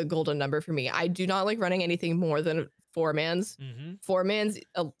is the golden number for me. I do not like running anything more than 4-mans. 4-mans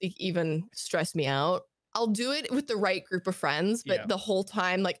even stress me out. I'll do it with the right group of friends, but the whole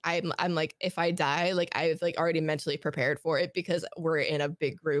time, I'm if I die, I've already mentally prepared for it because we're in a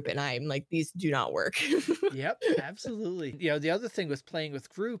big group, and I'm these do not work. Yep, absolutely. The other thing with playing with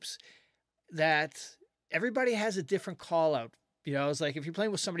groups, that everybody has a different call out. It's if you're playing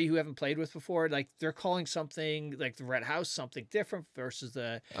with somebody who you haven't played with before, they're calling something the Red House something different versus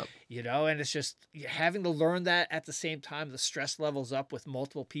the, and it's just having to learn that at the same time. The stress levels up with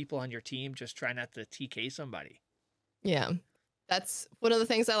multiple people on your team. Just try not to TK somebody. Yeah, that's one of the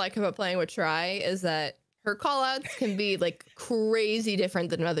things I like about playing with Tri, is that her call outs can be crazy different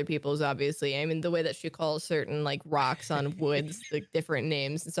than other people's. Obviously, I mean, the way that she calls certain rocks on woods, different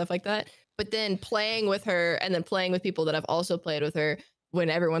names and stuff like that. But then playing with her and then playing with people that have also played with her, when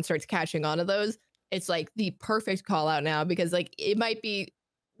everyone starts catching on to those, it's the perfect call out now, because it might be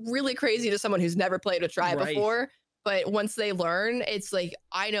really crazy to someone who's never played with Tri before, But once they learn, it's like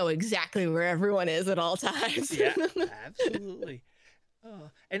I know exactly where everyone is at all times. Yeah, absolutely.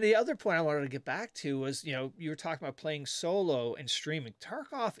 And the other point I wanted to get back to was, you were talking about playing solo and streaming.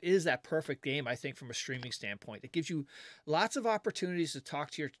 Tarkov is that perfect game, I think, from a streaming standpoint. It gives you lots of opportunities to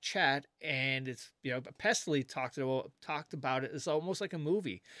talk to your chat, and it's, Pestily talked about it. It's almost like a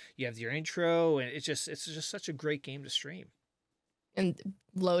movie. You have your intro, and it's just such a great game to stream. And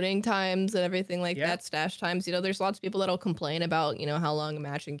loading times and everything like that, stash times. There's lots of people that'll complain about, how long a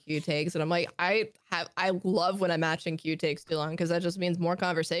matching queue takes. And I'm like, I love when a matching queue takes too long, because that just means more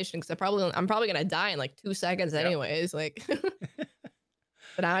conversation. Because I'm probably gonna die in like 2 seconds anyways. Like,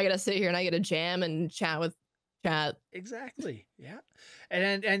 but now I gotta sit here and I gotta jam and chat with chat. Exactly. Yeah.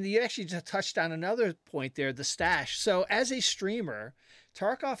 And you actually just touched on another point there, the stash. So as a streamer,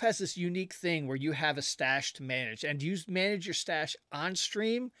 Tarkov has this unique thing where you have a stash to manage. And do you manage your stash on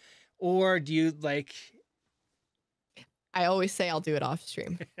stream, or do you like... I always say I'll do it off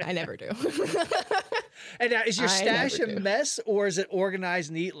stream. I never do. And now, is your stash a mess, or is it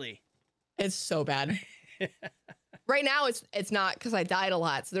organized neatly? It's so bad. Right now it's not, because I died a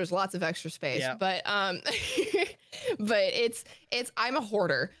lot, so there's lots of extra space. Yeah. But but it's I'm a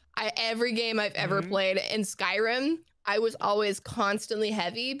hoarder. Every game I've ever played in Skyrim, I was always constantly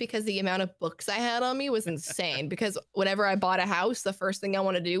heavy because the amount of books I had on me was insane. Because whenever I bought a house, the first thing I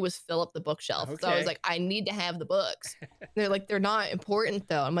wanted to do was fill up the bookshelf. Okay. So I was like, I need to have the books. They're like, they're not important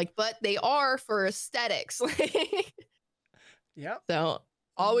though. I'm like, but they are for aesthetics. Yep. So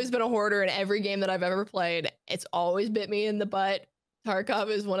always been a hoarder in every game that I've ever played. It's always bit me in the butt. Tarkov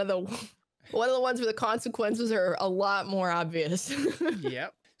is one of the ones where the consequences are a lot more obvious.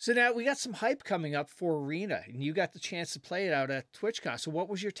 Yep. So now we got some hype coming up for Arena, and you got the chance to play it out at TwitchCon. So what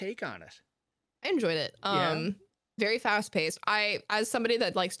was your take on it? I enjoyed it. Very fast paced. As somebody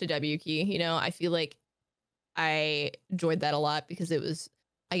that likes to W key, I feel like I enjoyed that a lot, because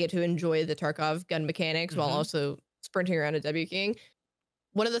I get to enjoy the Tarkov gun mechanics while also sprinting around and W keying.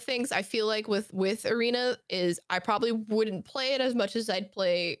 One of the things I feel like with Arena is I probably wouldn't play it as much as I'd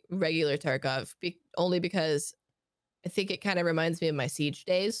play regular Tarkov, only because I think it kind of reminds me of my Siege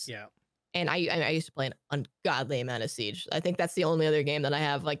days. Yeah. And I used to play an ungodly amount of Siege. I think that's the only other game that I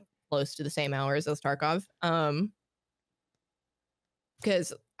have like close to the same hours as Tarkov.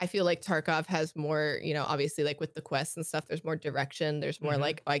 Because I feel like Tarkov has more, obviously like with the quests and stuff, there's more direction. There's more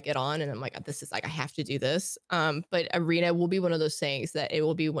like, I get on and I'm like, this is like, I have to do this. But Arena will be one of those things that it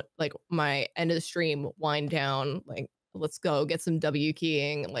will be like my end of the stream wind down, like, let's go get some W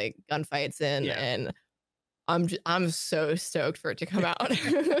keying, like gunfights in. Yeah. And I'm so stoked for it to come out.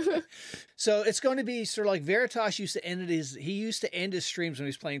 So it's going to be sort of like Veritas used to end his streams when he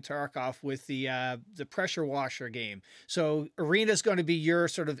was playing Tarkov with the pressure washer game. So Arena's going to be your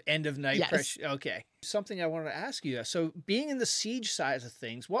sort of end of night pressure. Okay. Something I wanted to ask you. So being in the Siege side of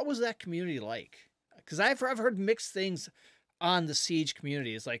things, what was that community like? Because I've heard mixed things on the Siege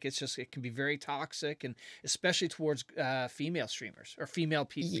community. It's like, it can be very toxic, and especially towards female streamers or females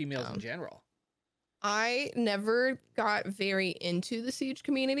in general. I never got very into the Siege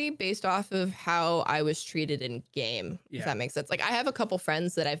community based off of how I was treated in game, if that makes sense. Like, I have a couple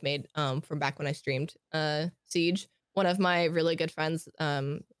friends that I've made from back when I streamed Siege. One of my really good friends,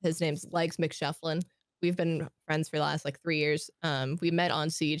 his name's Legs McShufflin. We've been friends for the last like 3 years. We met on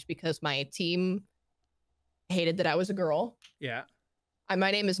Siege because my team hated that I was a girl. Yeah.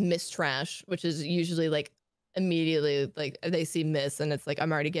 My name is MsTrash, which is usually like immediately like they see Miss and it's like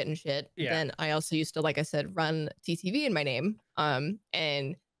I'm already getting shit. Yeah. Then I also used to, like I said, run TTV in my name. And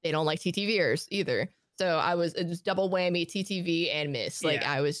they don't like TTVers either. So it was double whammy, TTV and Miss. Like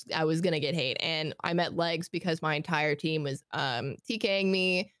I was gonna get hate. And I met Legs because my entire team was TKing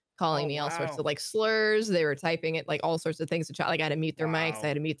me, calling me all sorts of like slurs. They were typing it like all sorts of things to chat. Like I had to mute their mics, I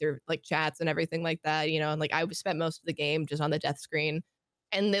had to mute their like chats and everything like that, and like I spent most of the game just on the death screen.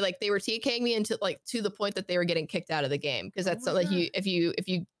 And they were TKing me into like to the point that they were getting kicked out of the game, because that's like if you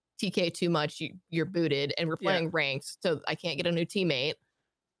TK too much, you're booted, and we're playing ranked, so I can't get a new teammate.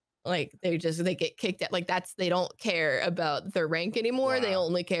 Like they get kicked out. Like they don't care about their rank anymore. Wow. They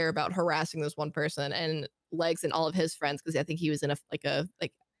only care about harassing this one person. And Legs and all of his friends, because I think he was in I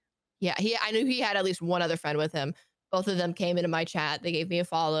knew he had at least one other friend with him. Both of them came into my chat. They gave me a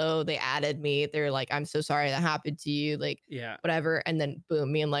follow. They added me. They're like, I'm so sorry that happened to you. Like, whatever. And then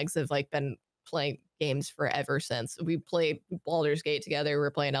boom, me and Legs have like been playing games forever since. We played Baldur's Gate together. We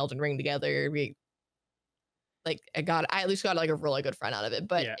were playing Elden Ring together. I at least got like a really good friend out of it.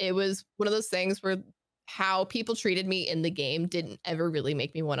 But it was one of those things where how people treated me in the game didn't ever really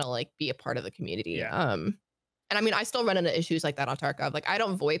make me want to like be a part of the community. Yeah. And I mean, I still run into issues like that on Tarkov. Like I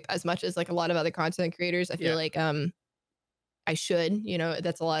don't VoIP as much as like a lot of other content creators. I feel like I should, you know,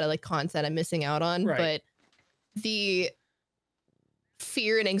 that's a lot of like content I'm missing out on. Right. But the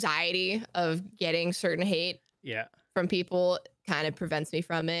fear and anxiety of getting certain hate from people kind of prevents me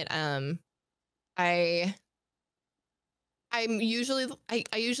from it. I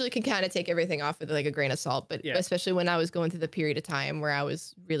usually can kind of take everything off with like a grain of salt, but especially when I was going through the period of time where I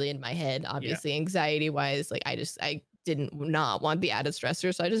was really in my head, obviously anxiety wise, like I didn't not want to be added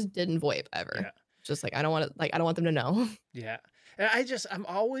stressor. So I just didn't VoIP ever. Just like, I don't want them to know. Yeah. And I'm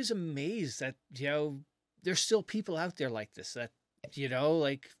always amazed that, you know, there's still people out there like this, that, you know,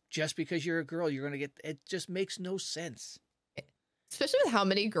 like just because you're a girl, you're going to get, it just makes no sense. Especially with how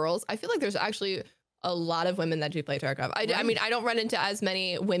many girls, I feel like there's actually a lot of women that do play Tarkov. I mean, I don't run into as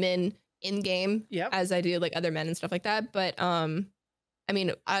many women in game as I do like other men and stuff like that. But I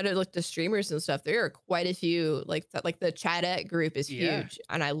mean, out of like the streamers and stuff, there are quite a few. Like the chatette group is huge,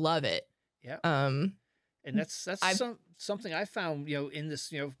 and I love it. Yeah. And that's something I found, you know, in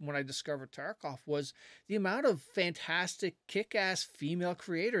this, you know, when I discovered Tarkov, was the amount of fantastic kick-ass female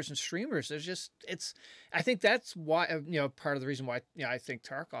creators and streamers. There's just, I think that's why, you know, part of the reason why, you know, I think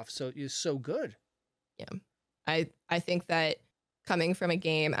Tarkov is so good. Yeah. I think that coming from a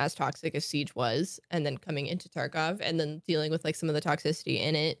game as toxic as Siege was, and then coming into Tarkov and then dealing with like some of the toxicity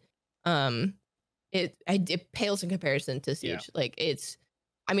in it, it pales in comparison to Siege. Like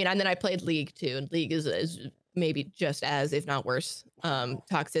I mean, and then I played League too, and League is maybe just as, if not worse,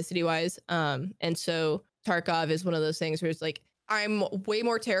 toxicity wise. And so Tarkov is one of those things where it's like, I'm way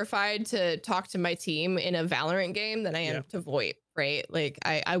more terrified to talk to my team in a Valorant game than I am to VoIP, right? Like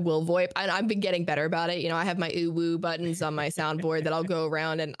I will VoIP, and I've been getting better about it. You know, I have my ooh woo buttons on my soundboard that I'll go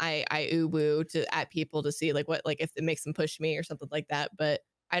around and I ooh woo at people to see like what, like if it makes them push me or something like that. But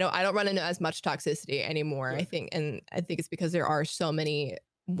I don't run into as much toxicity anymore. I think it's because there are so many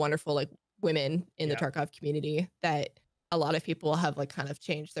wonderful like women in the Tarkov community that a lot of people have like kind of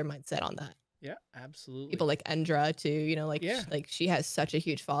changed their mindset on that. Yeah, absolutely. People like Endra too, you know, like like she has such a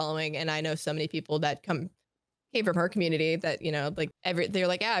huge following, and I know so many people that came from her community that, you know, like they're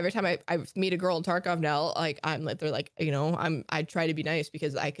like, yeah, every time I meet a girl in Tarkov now, like they're like, you know, I try to be nice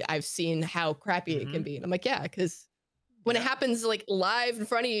because I've seen how crappy it can be, and I'm like, yeah, because when it happens like live in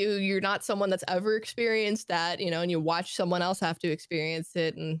front of you, you're not someone that's ever experienced that, you know, and you watch someone else have to experience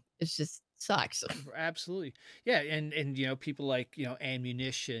it, and it's just sucks. Absolutely. Yeah. And, you know, people like, you know,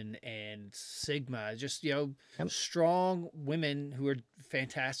 Ammunition and Sigma, just, you know, strong women who are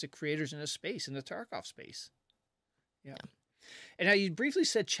fantastic creators in a space, in the Tarkov space. Yeah. And now you briefly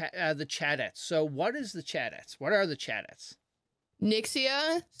said the chatettes. So what is the chatettes? What are the chatettes?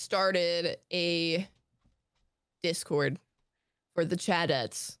 Nixia started a Discord for the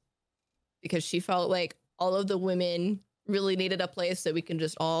chatettes because she felt like all of the women really needed a place that we can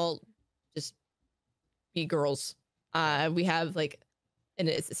just all just be girls. We have like,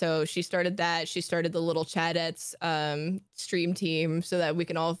 so she started that. She started the little chatettes stream team so that we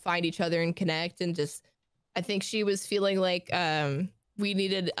can all find each other and connect, and just, I think she was feeling like we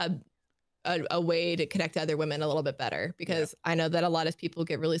needed a way to connect to other women a little bit better, because I know that a lot of people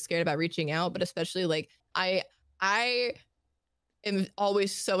get really scared about reaching out, but especially like I am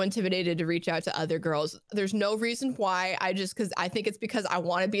always so intimidated to reach out to other girls. There's no reason why. Because I think it's because I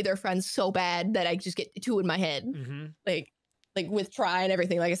want to be their friend so bad that I just get two in my head. Like with Try and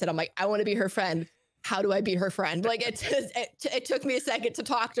everything. Like I said, I'm like, I want to be her friend. How do I be her friend? Like it took me a second to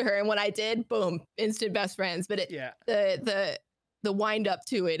talk to her, and when I did, boom, instant best friends. But the wind up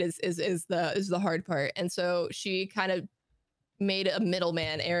to it is the hard part. And so she kind of made a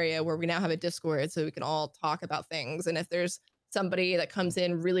middleman area where we now have a Discord so we can all talk about things. And if there's somebody that comes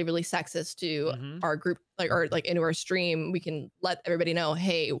in really, really sexist to our group, or into our stream, we can let everybody know,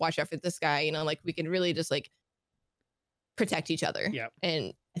 hey, watch out for this guy. You know, like we can really just like protect each other. Yeah.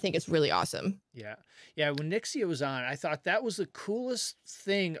 And I think it's really awesome. Yeah. Yeah. When Nixia was on, I thought that was the coolest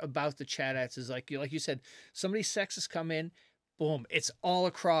thing about the chatettes is like you said, somebody sexist come in, boom, it's all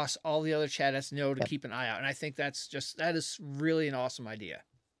across all the other chatettes know to keep an eye out. And I think that is really an awesome idea.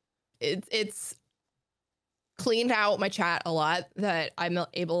 It's cleaned out my chat a lot, that I'm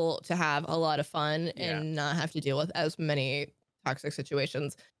able to have a lot of fun and not have to deal with as many toxic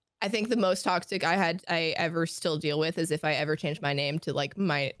situations. I think the most toxic I ever still deal with is if I ever change my name to like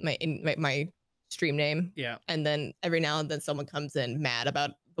my stream name. Yeah. And then every now and then someone comes in mad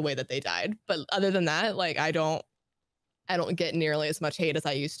about the way that they died. But other than that, like I don't get nearly as much hate as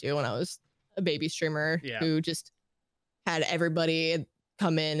I used to when I was a baby streamer who just had everybody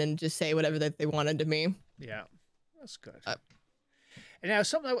come in and just say whatever that they wanted to me. Yeah, that's good. And now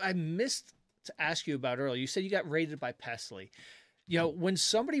something I missed to ask you about earlier. You said you got raided by Pestily. You know, when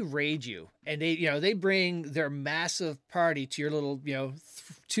somebody raids you and they, you know, they bring their massive party to your little, you know,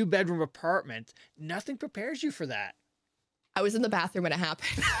 2-bedroom apartment, nothing prepares you for that. I was in the bathroom when it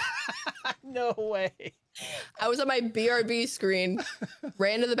happened. No way. I was on my BRB screen,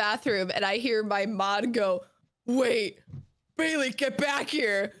 ran to the bathroom, and I hear my mod go, "Wait, Baili, get back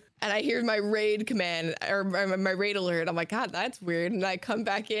here." And I hear my raid command, or my raid alert. I'm like, God, that's weird. And I come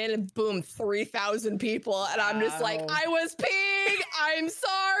back in and boom, 3,000 people. And I'm just like, I was peeing. I'm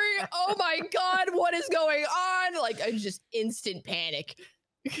sorry. Oh my God, what is going on? Like, I just instant panic.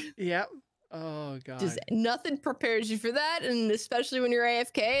 Yep. Oh God. Just nothing prepares you for that. And especially when you're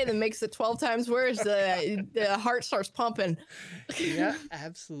AFK, that makes it 12 times worse. The heart starts pumping. Yeah,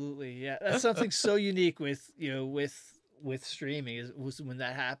 absolutely. Yeah. That's something so unique with, you know, with streaming was when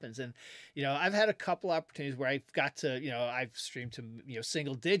that happens. And, you know, I've had a couple opportunities where I've got to, you know, I've streamed to, you know,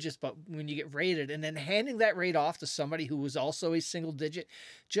 single digits, but when you get raided and then handing that raid off to somebody who was also a single digit,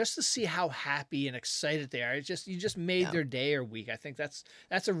 just to see how happy and excited they are, you just made their day or week. I think that's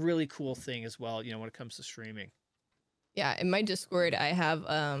a really cool thing as well, you know, when it comes to streaming. Yeah. In my Discord, I have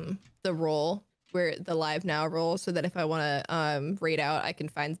the role where the live now role, so that if I want to raid out, I can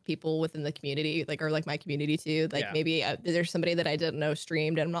find people within the community, like, or like my community too. Like maybe there's somebody that I didn't know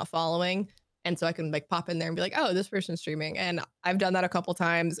streamed and I'm not following. And so I can like pop in there and be like, oh, this person's streaming. And I've done that a couple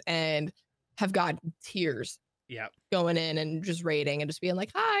times and have gotten tears going in and just raiding and just being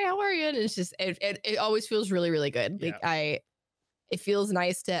like, hi, how are you? And it's just, it always feels really, really good. Like it feels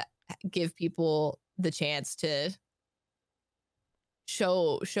nice to give people the chance to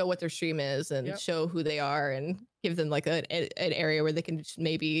show what their stream is and show who they are and give them like an area where they can just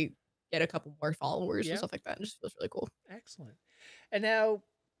maybe get a couple more followers and stuff like that. It just feels really cool. Excellent. And now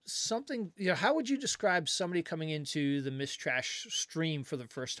something, you know, how would you describe somebody coming into the MsTrash stream for the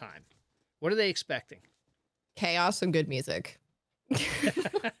first time? What are they expecting? Chaos and good music.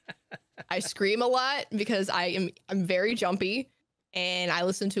 I scream a lot because I'm very jumpy and I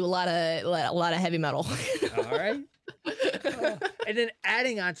listen to a lot of heavy metal. All right. And then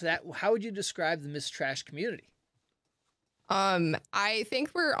adding on to that, how would you describe the MsTrash community? I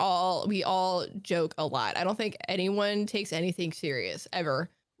think we all joke a lot. I don't think anyone takes anything serious ever,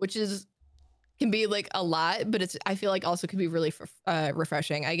 which can be like a lot, but I feel like also could be really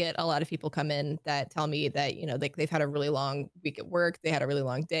refreshing. I get a lot of people come in that tell me that, you know, they've had a really long week at work. They had a really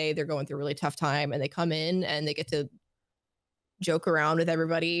long day. They're going through a really tough time and they come in and they get to joke around with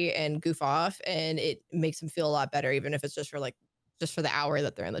everybody and goof off, and it makes them feel a lot better, even if it's just for the hour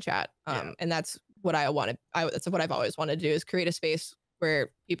that they're in the chat. And that's what I wanted. That's what I've always wanted to do, is create a space where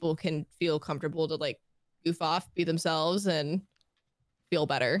people can feel comfortable to like goof off, be themselves, and feel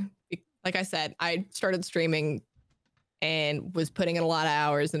better. Like I said, I started streaming and was putting in a lot of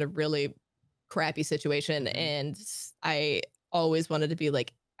hours in a really crappy situation, and I always wanted to be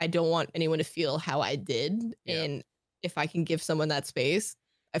like, I don't want anyone to feel how I did, and if I can give someone that space,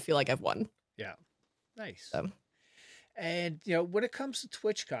 I feel like I've won. Yeah. Nice. So. And, you know, when it comes to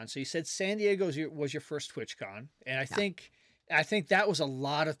TwitchCon, so you said San Diego was your first TwitchCon. And I think that was a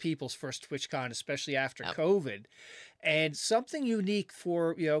lot of people's first TwitchCon, especially after COVID. And something unique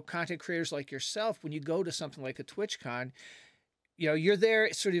for, you know, content creators like yourself, when you go to something like a TwitchCon, you know, you're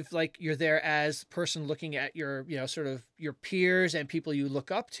there sort of like you're there as a person looking at your, you know, sort of your peers and people you look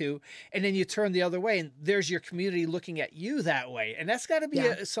up to. And then you turn the other way and there's your community looking at you that way. And that's got to be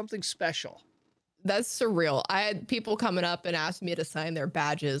something special. That's surreal. I had people coming up and asked me to sign their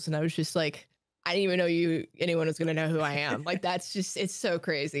badges. And I was just like, I didn't even know anyone was going to know who I am. Like, that's just, it's so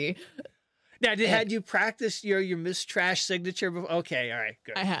crazy. Now, had you practiced your MsTrash signature before? Okay, all right,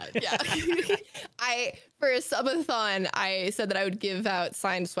 good. I had, yeah. For a subathon, I said that I would give out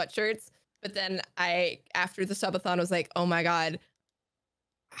signed sweatshirts, but then after the subathon, I was like, oh my God,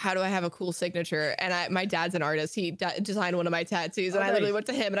 how do I have a cool signature? And my dad's an artist. He designed one of my tattoos, and I literally went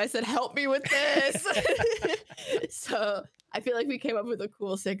to him and I said, help me with this. So I feel like we came up with a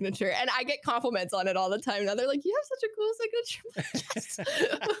cool signature, and I get compliments on it all the time. Now they're like, you have such a cool signature. Yes.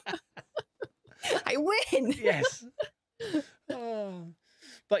 I win. Yes. Oh.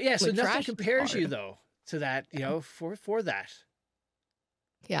 But yeah, so nothing compares you though to that, you know, for that.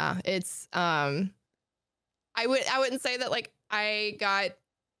 Yeah, it's I wouldn't say that like I got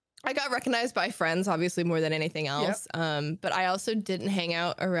recognized by friends, obviously, more than anything else. But I also didn't hang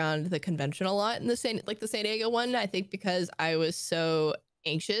out around the convention a lot in the San Diego one. I think because I was so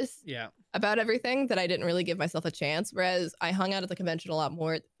anxious about everything that I didn't really give myself a chance. Whereas I hung out at the convention a lot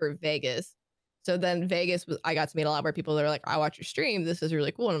more for Vegas. So then Vegas I got to meet a lot more people that are like, I watch your stream. This is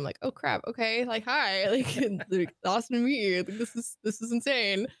really cool. And I'm like, oh crap. Okay. Like, hi, like awesome to meet you. Like, this is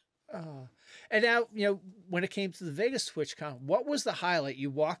insane. And now, when it came to the Vegas TwitchCon, what was the highlight? You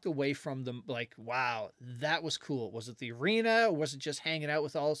walked away from them like, wow, that was cool. Was it the arena? Or was it just hanging out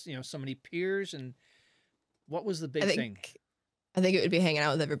with all, so many peers? And what was the big thing? I think it would be hanging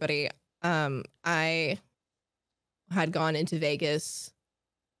out with everybody. I had gone into Vegas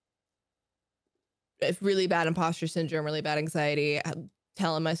with really bad imposter syndrome, really bad anxiety,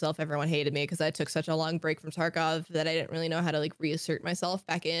 telling myself everyone hated me because I took such a long break from Tarkov that I didn't really know how to like reassert myself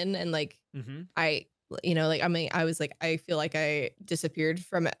back in. And like, I was like, I feel like I disappeared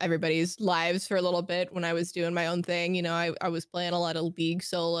from everybody's lives for a little bit when I was doing my own thing. I was playing a lot of League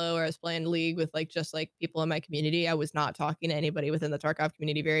solo, or I was playing League with like just like people in my community. I was not talking to anybody within the Tarkov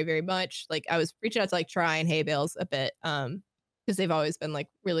community very, very much. Like I was reaching out to like Try and Hay Bales a bit, because they've always been like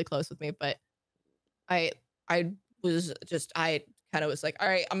really close with me. But I kind of was like, all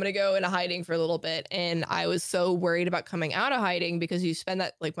right, I'm gonna go into hiding for a little bit. And I was so worried about coming out of hiding because you spend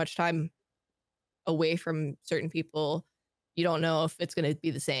that like much time away from certain people. You don't know if it's gonna be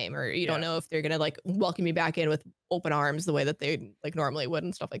the same, or you don't know if they're gonna like welcome you back in with open arms the way that they like normally would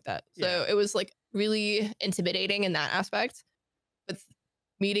and stuff like that. So it was like really intimidating in that aspect. But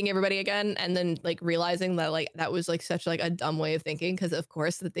meeting everybody again and then like realizing that like that was like such like a dumb way of thinking, because of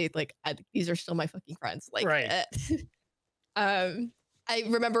course that they like these are still my fucking friends. Like right. I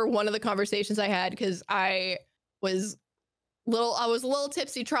remember one of the conversations I had because I was a little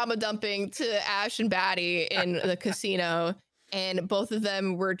tipsy, trauma dumping to Ash and Batty in the casino, and both of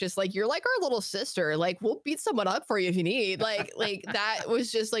them were just like, you're like our little sister, like we'll beat someone up for you if you need. Like that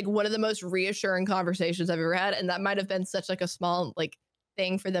was just like one of the most reassuring conversations I've ever had. And that might have been such like a small like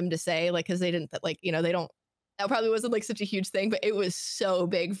thing for them to say, like because they didn't like, they don't, that probably wasn't like such a huge thing, but it was so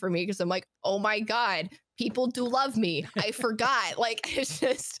big for me because I'm like, oh my God, people do love me. I forgot. Like it's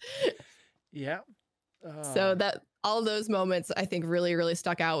just so that all those moments I think really, really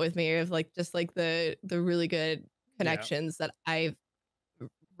stuck out with me of like just like the really good connections that I've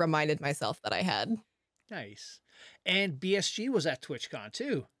reminded myself that I had. Nice. And BSG was at TwitchCon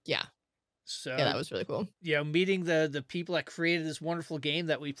too. Yeah. So yeah, that was really cool. Meeting the people that created this wonderful game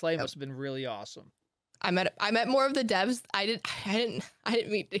that we play must have been really awesome. I met more of the devs. I didn't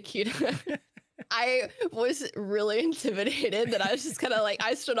meet Nikita. I was really intimidated that I was just kind of like,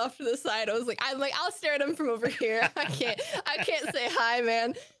 I stood off to the side. I was like, I'll stare at him from over here. I can't say hi,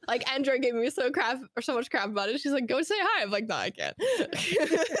 man. Like Andrea gave me so much crap about it. She's like, go say hi. I'm like, no, I can't.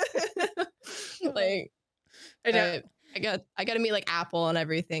 Like, and I got to meet like Apple and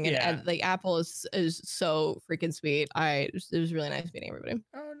everything, and like Apple is so freaking sweet. It was really nice meeting everybody.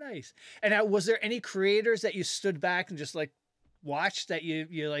 Oh, nice. And now, was there any creators that you stood back and just like watched that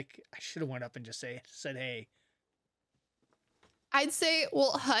you're like, I should have went up and just said hey? I'd say,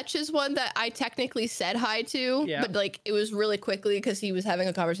 well, Hutch is one that I technically said hi to, but like it was really quickly because he was having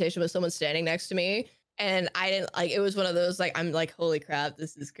a conversation with someone standing next to me. And I didn't like, it was one of those, like, I'm like, holy crap,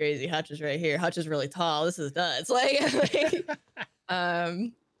 this is crazy. Hutch is right here. Hutch is really tall. This is nuts. Like,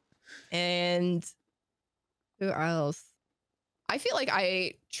 and who else? I feel like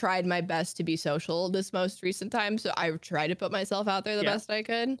I tried my best to be social this most recent time. So I tried to put myself out there the best I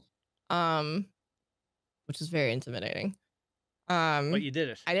could, which is very intimidating. But you did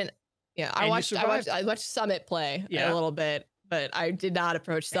it. I didn't. Yeah. I watched Summit play a little bit. But I did not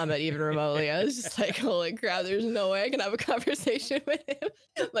approach Summit even remotely. I was just like, holy crap, there's no way I can have a conversation with him.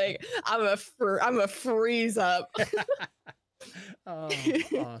 Like, I'm a freeze up. Oh,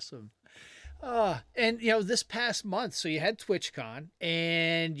 awesome. And this past month, so you had TwitchCon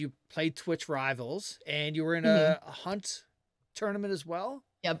and you played Twitch Rivals and you were in a hunt tournament as well.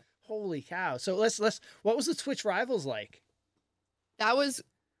 Yep. Holy cow. So what was the Twitch Rivals like? That was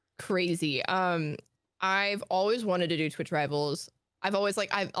crazy. I've always wanted to do Twitch Rivals. I've always like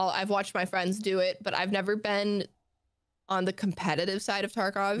I've watched my friends do it, but I've never been on the competitive side of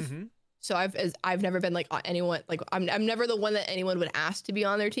Tarkov. So I've never been like anyone, like I'm never the one that anyone would ask to be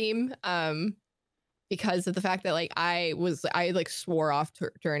on their team, because of the fact that like I like swore off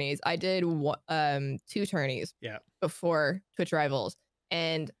tourneys. I did 2 tourneys before Twitch Rivals,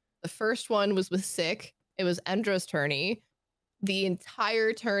 and the first one was with Sick. It was Endra's tourney. The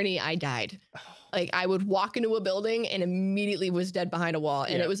entire tourney I died. Like I would walk into a building and immediately was dead behind a wall.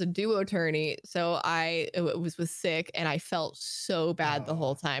 And it was a duo tourney. So it was with Sick, and I felt so bad the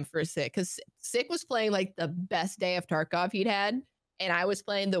whole time for Sick, because Sick was playing like the best day of Tarkov he'd had, and I was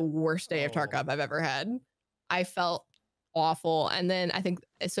playing the worst day of Tarkov I've ever had. I felt awful. And then I think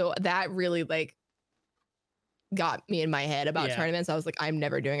so that really like got me in my head about tournaments. I was like, I'm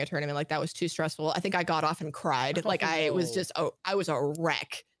never doing a tournament. Like that was too stressful. I think I got off and cried. Like I was a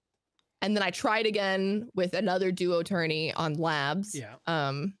wreck. And then I tried again with another duo tourney on Labs.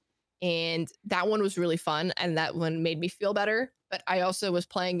 and that one was really fun, and that one made me feel better. But I also was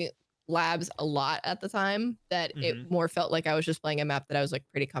playing labs a lot at the time that it more felt like I was just playing a map that I was like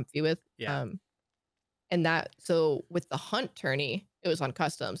pretty comfy with. Yeah. And that, so with the hunt tourney, it was on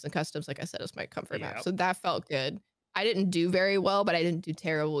customs, and customs, like I said, is my comfort map. So that felt good. I didn't do very well, but I didn't do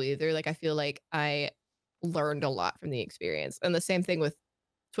terrible either. Like, I feel like I learned a lot from the experience. And the same thing with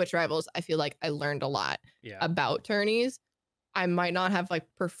Twitch Rivals. I feel like I learned a lot about tourneys. I might not have like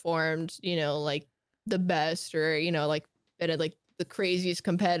performed, you know, like the best, or, you know, like been like the craziest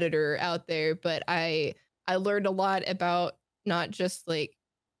competitor out there, but I learned a lot about not just like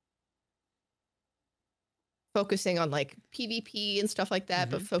focusing on like PvP and stuff like that,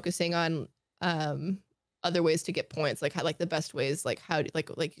 but focusing on other ways to get points, like how, like the best ways, like how like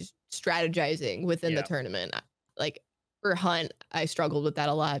strategizing within the tournament. Like for hunt, I struggled with that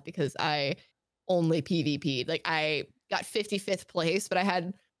a lot because I only PvP'd. Like I got 55th place, but I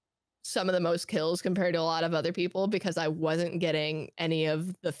had some of the most kills compared to a lot of other people because I wasn't getting any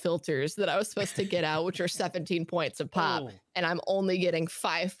of the filters that I was supposed to get out, which are 17 points of pop. And I'm only getting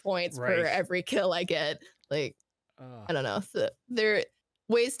 5 points per every kill I get. Like, I don't know. So there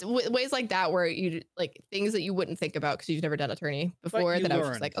ways like that where you like things that you wouldn't think about because you've never done a tourney before, that I was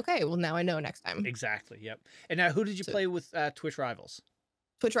just like, okay, well now I know next time. Exactly. Yep. And now who did you play with Twitch Rivals?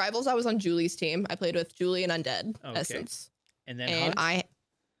 Twitch Rivals, I was on Julie's team. I played with Julie and Undead Essence. And then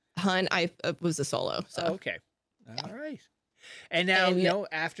Hunt, I was a solo. So okay. All right. And now, you know,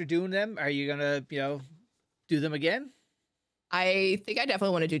 after doing them, are you gonna, you know, do them again? I think I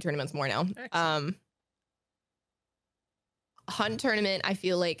definitely want to do tournaments more now. Excellent. Hunt tournament, I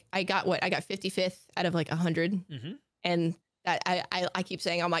feel like I got 55th out of like 100. And that I keep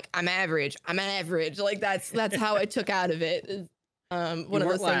saying, I'm average. Like that's how I took out of it. One of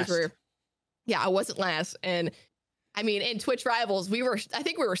those things where, I wasn't last. And I mean, in Twitch Rivals, I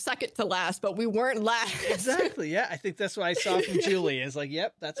think we were second to last, but we weren't last. Exactly. Yeah. I think that's what I saw from Julie. It's like,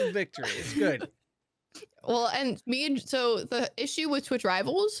 yep, that's a victory. It's good. Well, and so the issue with Twitch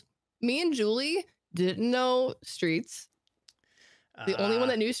Rivals, me and Julie didn't know Streets. The only one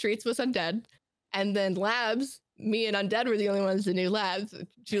that knew Streets was Undead. And then Labs, me and Undead were the only ones that knew Labs.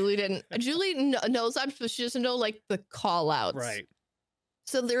 Julie didn't. Julie knows Labs, but she doesn't know like the call outs. Right.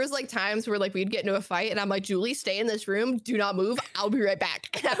 So there was like times where like we'd get into a fight and I'm like, Julie, stay in this room. Do not move. I'll be right back.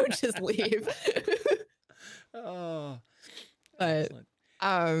 And I would just leave. But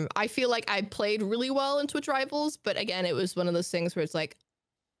I feel like I played really well in Twitch Rivals. But again, it was one of those things where it's like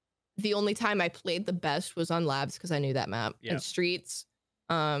the only time I played the best was on Labs because I knew that map. And Streets,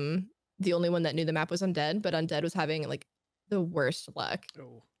 the only one that knew the map was Undead, but Undead was having like the worst luck.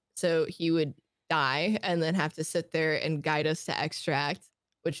 So he would die and then have to sit there and guide us to extract,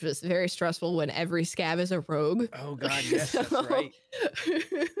 which was very stressful when every scab is a rogue. Oh God, yes, that's right.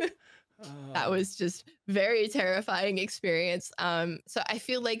 That was just very terrifying experience. So I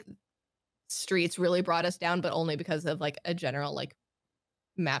feel like Streets really brought us down, but only because of like a general like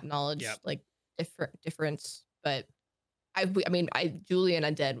map knowledge, like difference. But I mean, Julie and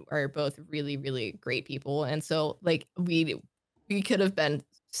Undead are both really, really great people, and so like we could have been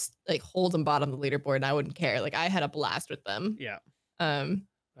like holding bottom of the leaderboard, and I wouldn't care. Like I had a blast with them.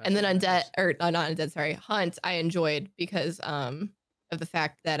 And then Undead, or not Undead, sorry, Hunt, I enjoyed because of the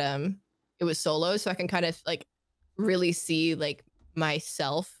fact that it was solo, so I can kind of like really see like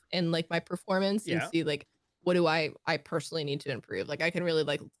myself and like my performance and see like what do I personally need to improve. Like I can really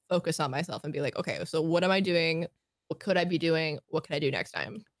like focus on myself and be like, okay, so what am I doing? What could I be doing? What can I do next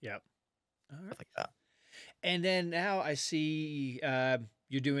time? All right. Like that. And then now I see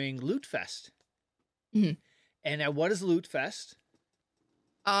you're doing Loot Fest. And now what is Loot Fest?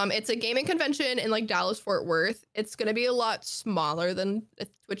 It's a gaming convention in like Dallas, Fort Worth. It's going to be a lot smaller than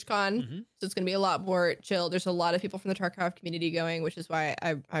TwitchCon. So it's going to be a lot more chill. There's a lot of people from the Tarkov community going, which is why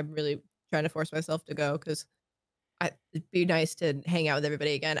I'm really trying to force myself to go because it'd be nice to hang out with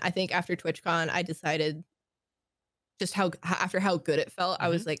everybody again. I think after TwitchCon, I decided just after how good it felt, I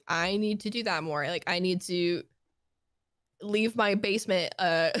was like, I need to do that more. Like I need to leave my basement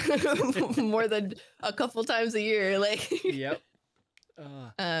more than a couple times a year. Like,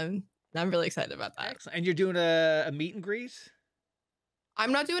 I'm really excited about that. Excellent. And you're doing a meet and greet?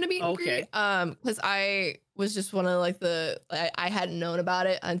 I'm not doing a meet and greet because I was just one of like I hadn't known about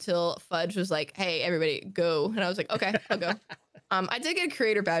it until Fudge was like, hey, everybody go. And I was like, okay, I'll go. I did get a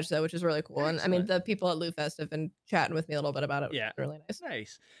creator badge though, which is really cool. And I mean, the people at Loot Fest have been chatting with me a little bit about it. Yeah. Really nice.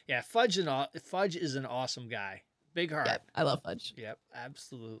 Nice. Yeah. Fudge is an awesome guy. Big heart. Yep, I love Fudge. Yep,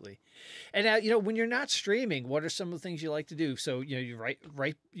 absolutely. And now, you know, when you're not streaming, what are some of the things you like to do? So, you know,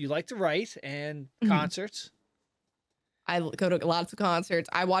 you like to write and concerts. I go to lots of concerts.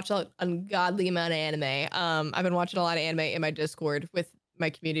 I watch an ungodly amount of anime. I've been watching a lot of anime in my Discord with my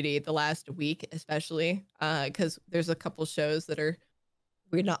community the last week, especially because there's a couple shows that are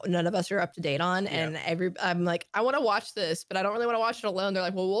none of us are up to date on, and I'm like, I want to watch this, but I don't really want to watch it alone. They're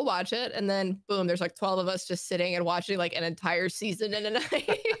like, well, we'll watch it, and then boom, there's like 12 of us just sitting and watching like an entire season in a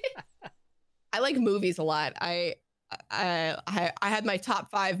night. I like movies a lot. I had my top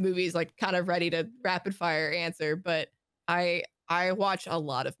 5 movies like kind of ready to rapid fire answer, but I watch a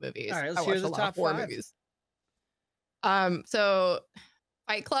lot of movies. All right, let's I hear watch the a lot top of horror 5 movies. So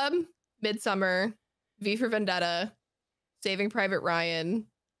Fight Club, Midsummer, V for Vendetta, Saving Private Ryan,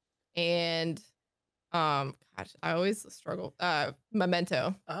 and gosh, I always struggle.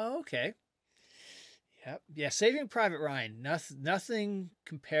 Memento. Oh, okay. Yep. Yeah, Saving Private Ryan. Nothing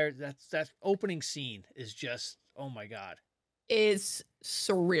compared. That opening scene is just, oh my God. It's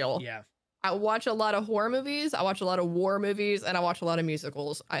surreal. Yeah. I watch a lot of horror movies. I watch a lot of war movies, and I watch a lot of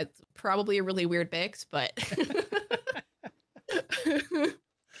musicals. It's probably a really weird mix, but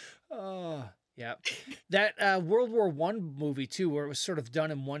oh, yeah. That World War I movie too, where it was sort of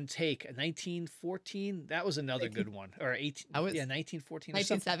done in one take. 1914. That was another good one. Or 18. Yeah, 1914.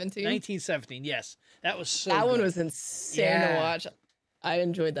 1917. 1917. Yes, that was so. That good. one was insane to watch. I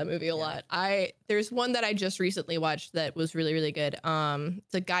enjoyed that movie a lot. There's one that I just recently watched that was really, really good.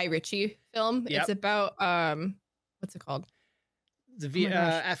 It's a Guy Ritchie film. It's about what's it called? The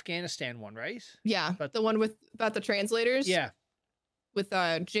Afghanistan one, right? Yeah, but the one about the translators. Yeah, with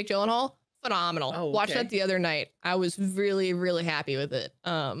Jake Gyllenhaal. Phenomenal. Oh, okay. Watched that the other night. I was really, really happy with it.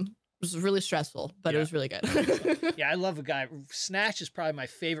 It was really stressful, but it was really good. Yeah, I love a guy. Snatch is probably my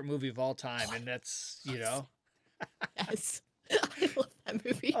favorite movie of all time, and that's Yes. I love that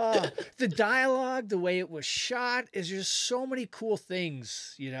movie. The dialogue, the way it was shot, is just so many cool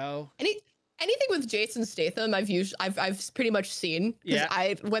things. Anything with Jason Statham, I've pretty much seen. Yeah,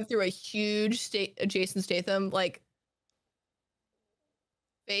 I went through a huge Jason Statham like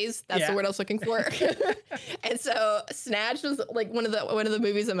phase. That's the word I was looking for. And so Snatch was like one of the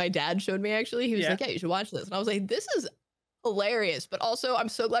movies that my dad showed me. Actually, he was like, "Yeah, you should watch this," and I was like, "This is hilarious," but also I'm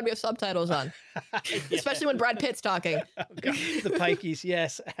so glad we have subtitles on, especially when Brad Pitt's talking. Oh, God. The Pikeys,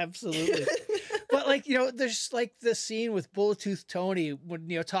 yes, absolutely. But there's like the scene with Bulletooth Tony when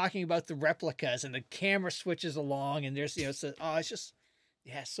talking about the replicas and the camera switches along, and there's it's just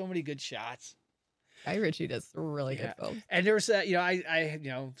so many good shots. Guy Ritchie does really good films. And there's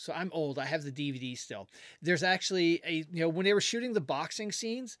so I'm old. I have the DVD still. There's actually when they were shooting the boxing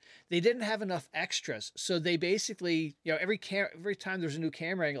scenes, they didn't have enough extras. So they basically, every time there's a new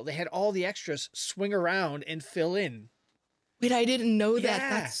camera angle, they had all the extras swing around and fill in. Wait, I didn't know that.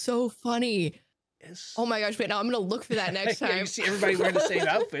 That's so funny. Yes. Oh my gosh, wait, now I'm going to look for that next time. You see everybody wearing the same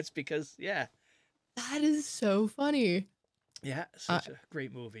outfits because, That is so funny. Yeah, such a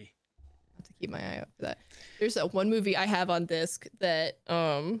great movie. To keep my eye out for that. There's one movie I have on disc that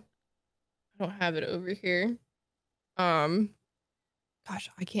I don't have it over here. Gosh,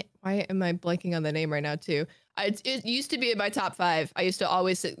 I can't. Why am I blanking on the name right now too? It used to be in my top 5. I used to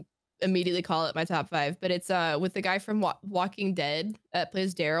always immediately call it my top 5, but it's with the guy from Walking Dead that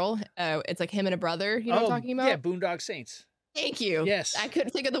plays Daryl. It's like him and a brother. You know what I'm talking about? Yeah, Boondock Saints. Thank you. Yes, I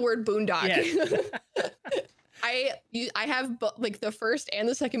couldn't think of the word boondock. Yeah. I have like the first and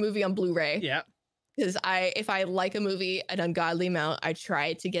the second movie on Blu-ray. Yeah. Because if I like a movie an ungodly amount, I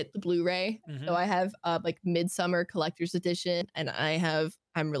try to get the Blu-ray. Mm-hmm. So I have like Midsummer Collector's Edition, and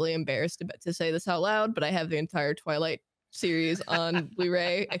I'm really embarrassed to say this out loud, but I have the entire Twilight series on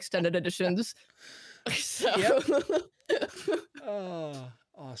Blu-ray extended editions. So. Oh,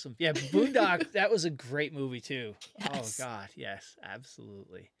 awesome. Yeah, Boondock, that was a great movie too. Yes. Oh God, yes,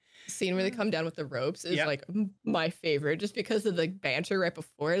 absolutely. The scene where they come down with the ropes is like my favorite, just because of the banter right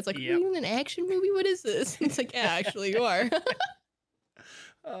before. It's like, are you in an action movie? What is this? It's like, yeah, actually you are.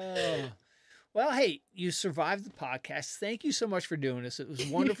 Oh, well, hey, you survived the podcast. Thank you so much for doing this. It was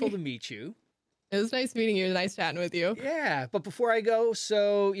wonderful to meet you. It was nice meeting you. Nice chatting with you. Yeah, but before I go,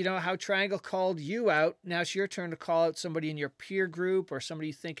 so how Triangle called you out. Now it's your turn to call out somebody in your peer group or somebody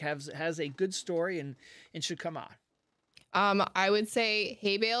you think has a good story and should come on. I would say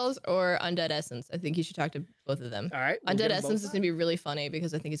Hay Bales or Undead Essence. I think you should talk to both of them. All right. Undead Essence is going to be really funny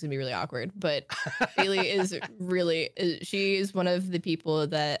because I think it's going to be really awkward. But Baili is she is one of the people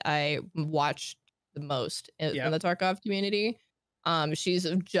that I watch the most in the Tarkov community. She's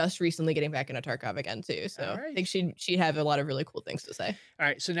just recently getting back into Tarkov again too. So I think she'd have a lot of really cool things to say. All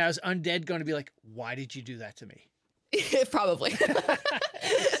right. So now is Undead going to be like, why did you do that to me? Probably.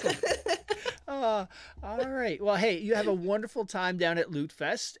 All right. Well, hey, you have a wonderful time down at Loot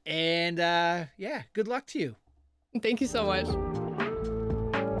Fest, and good luck to you. Thank you so much.